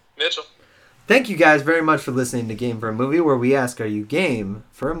 Mitchell. thank you guys very much for listening to Game for a Movie, where we ask, are you game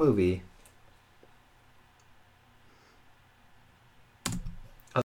for a movie?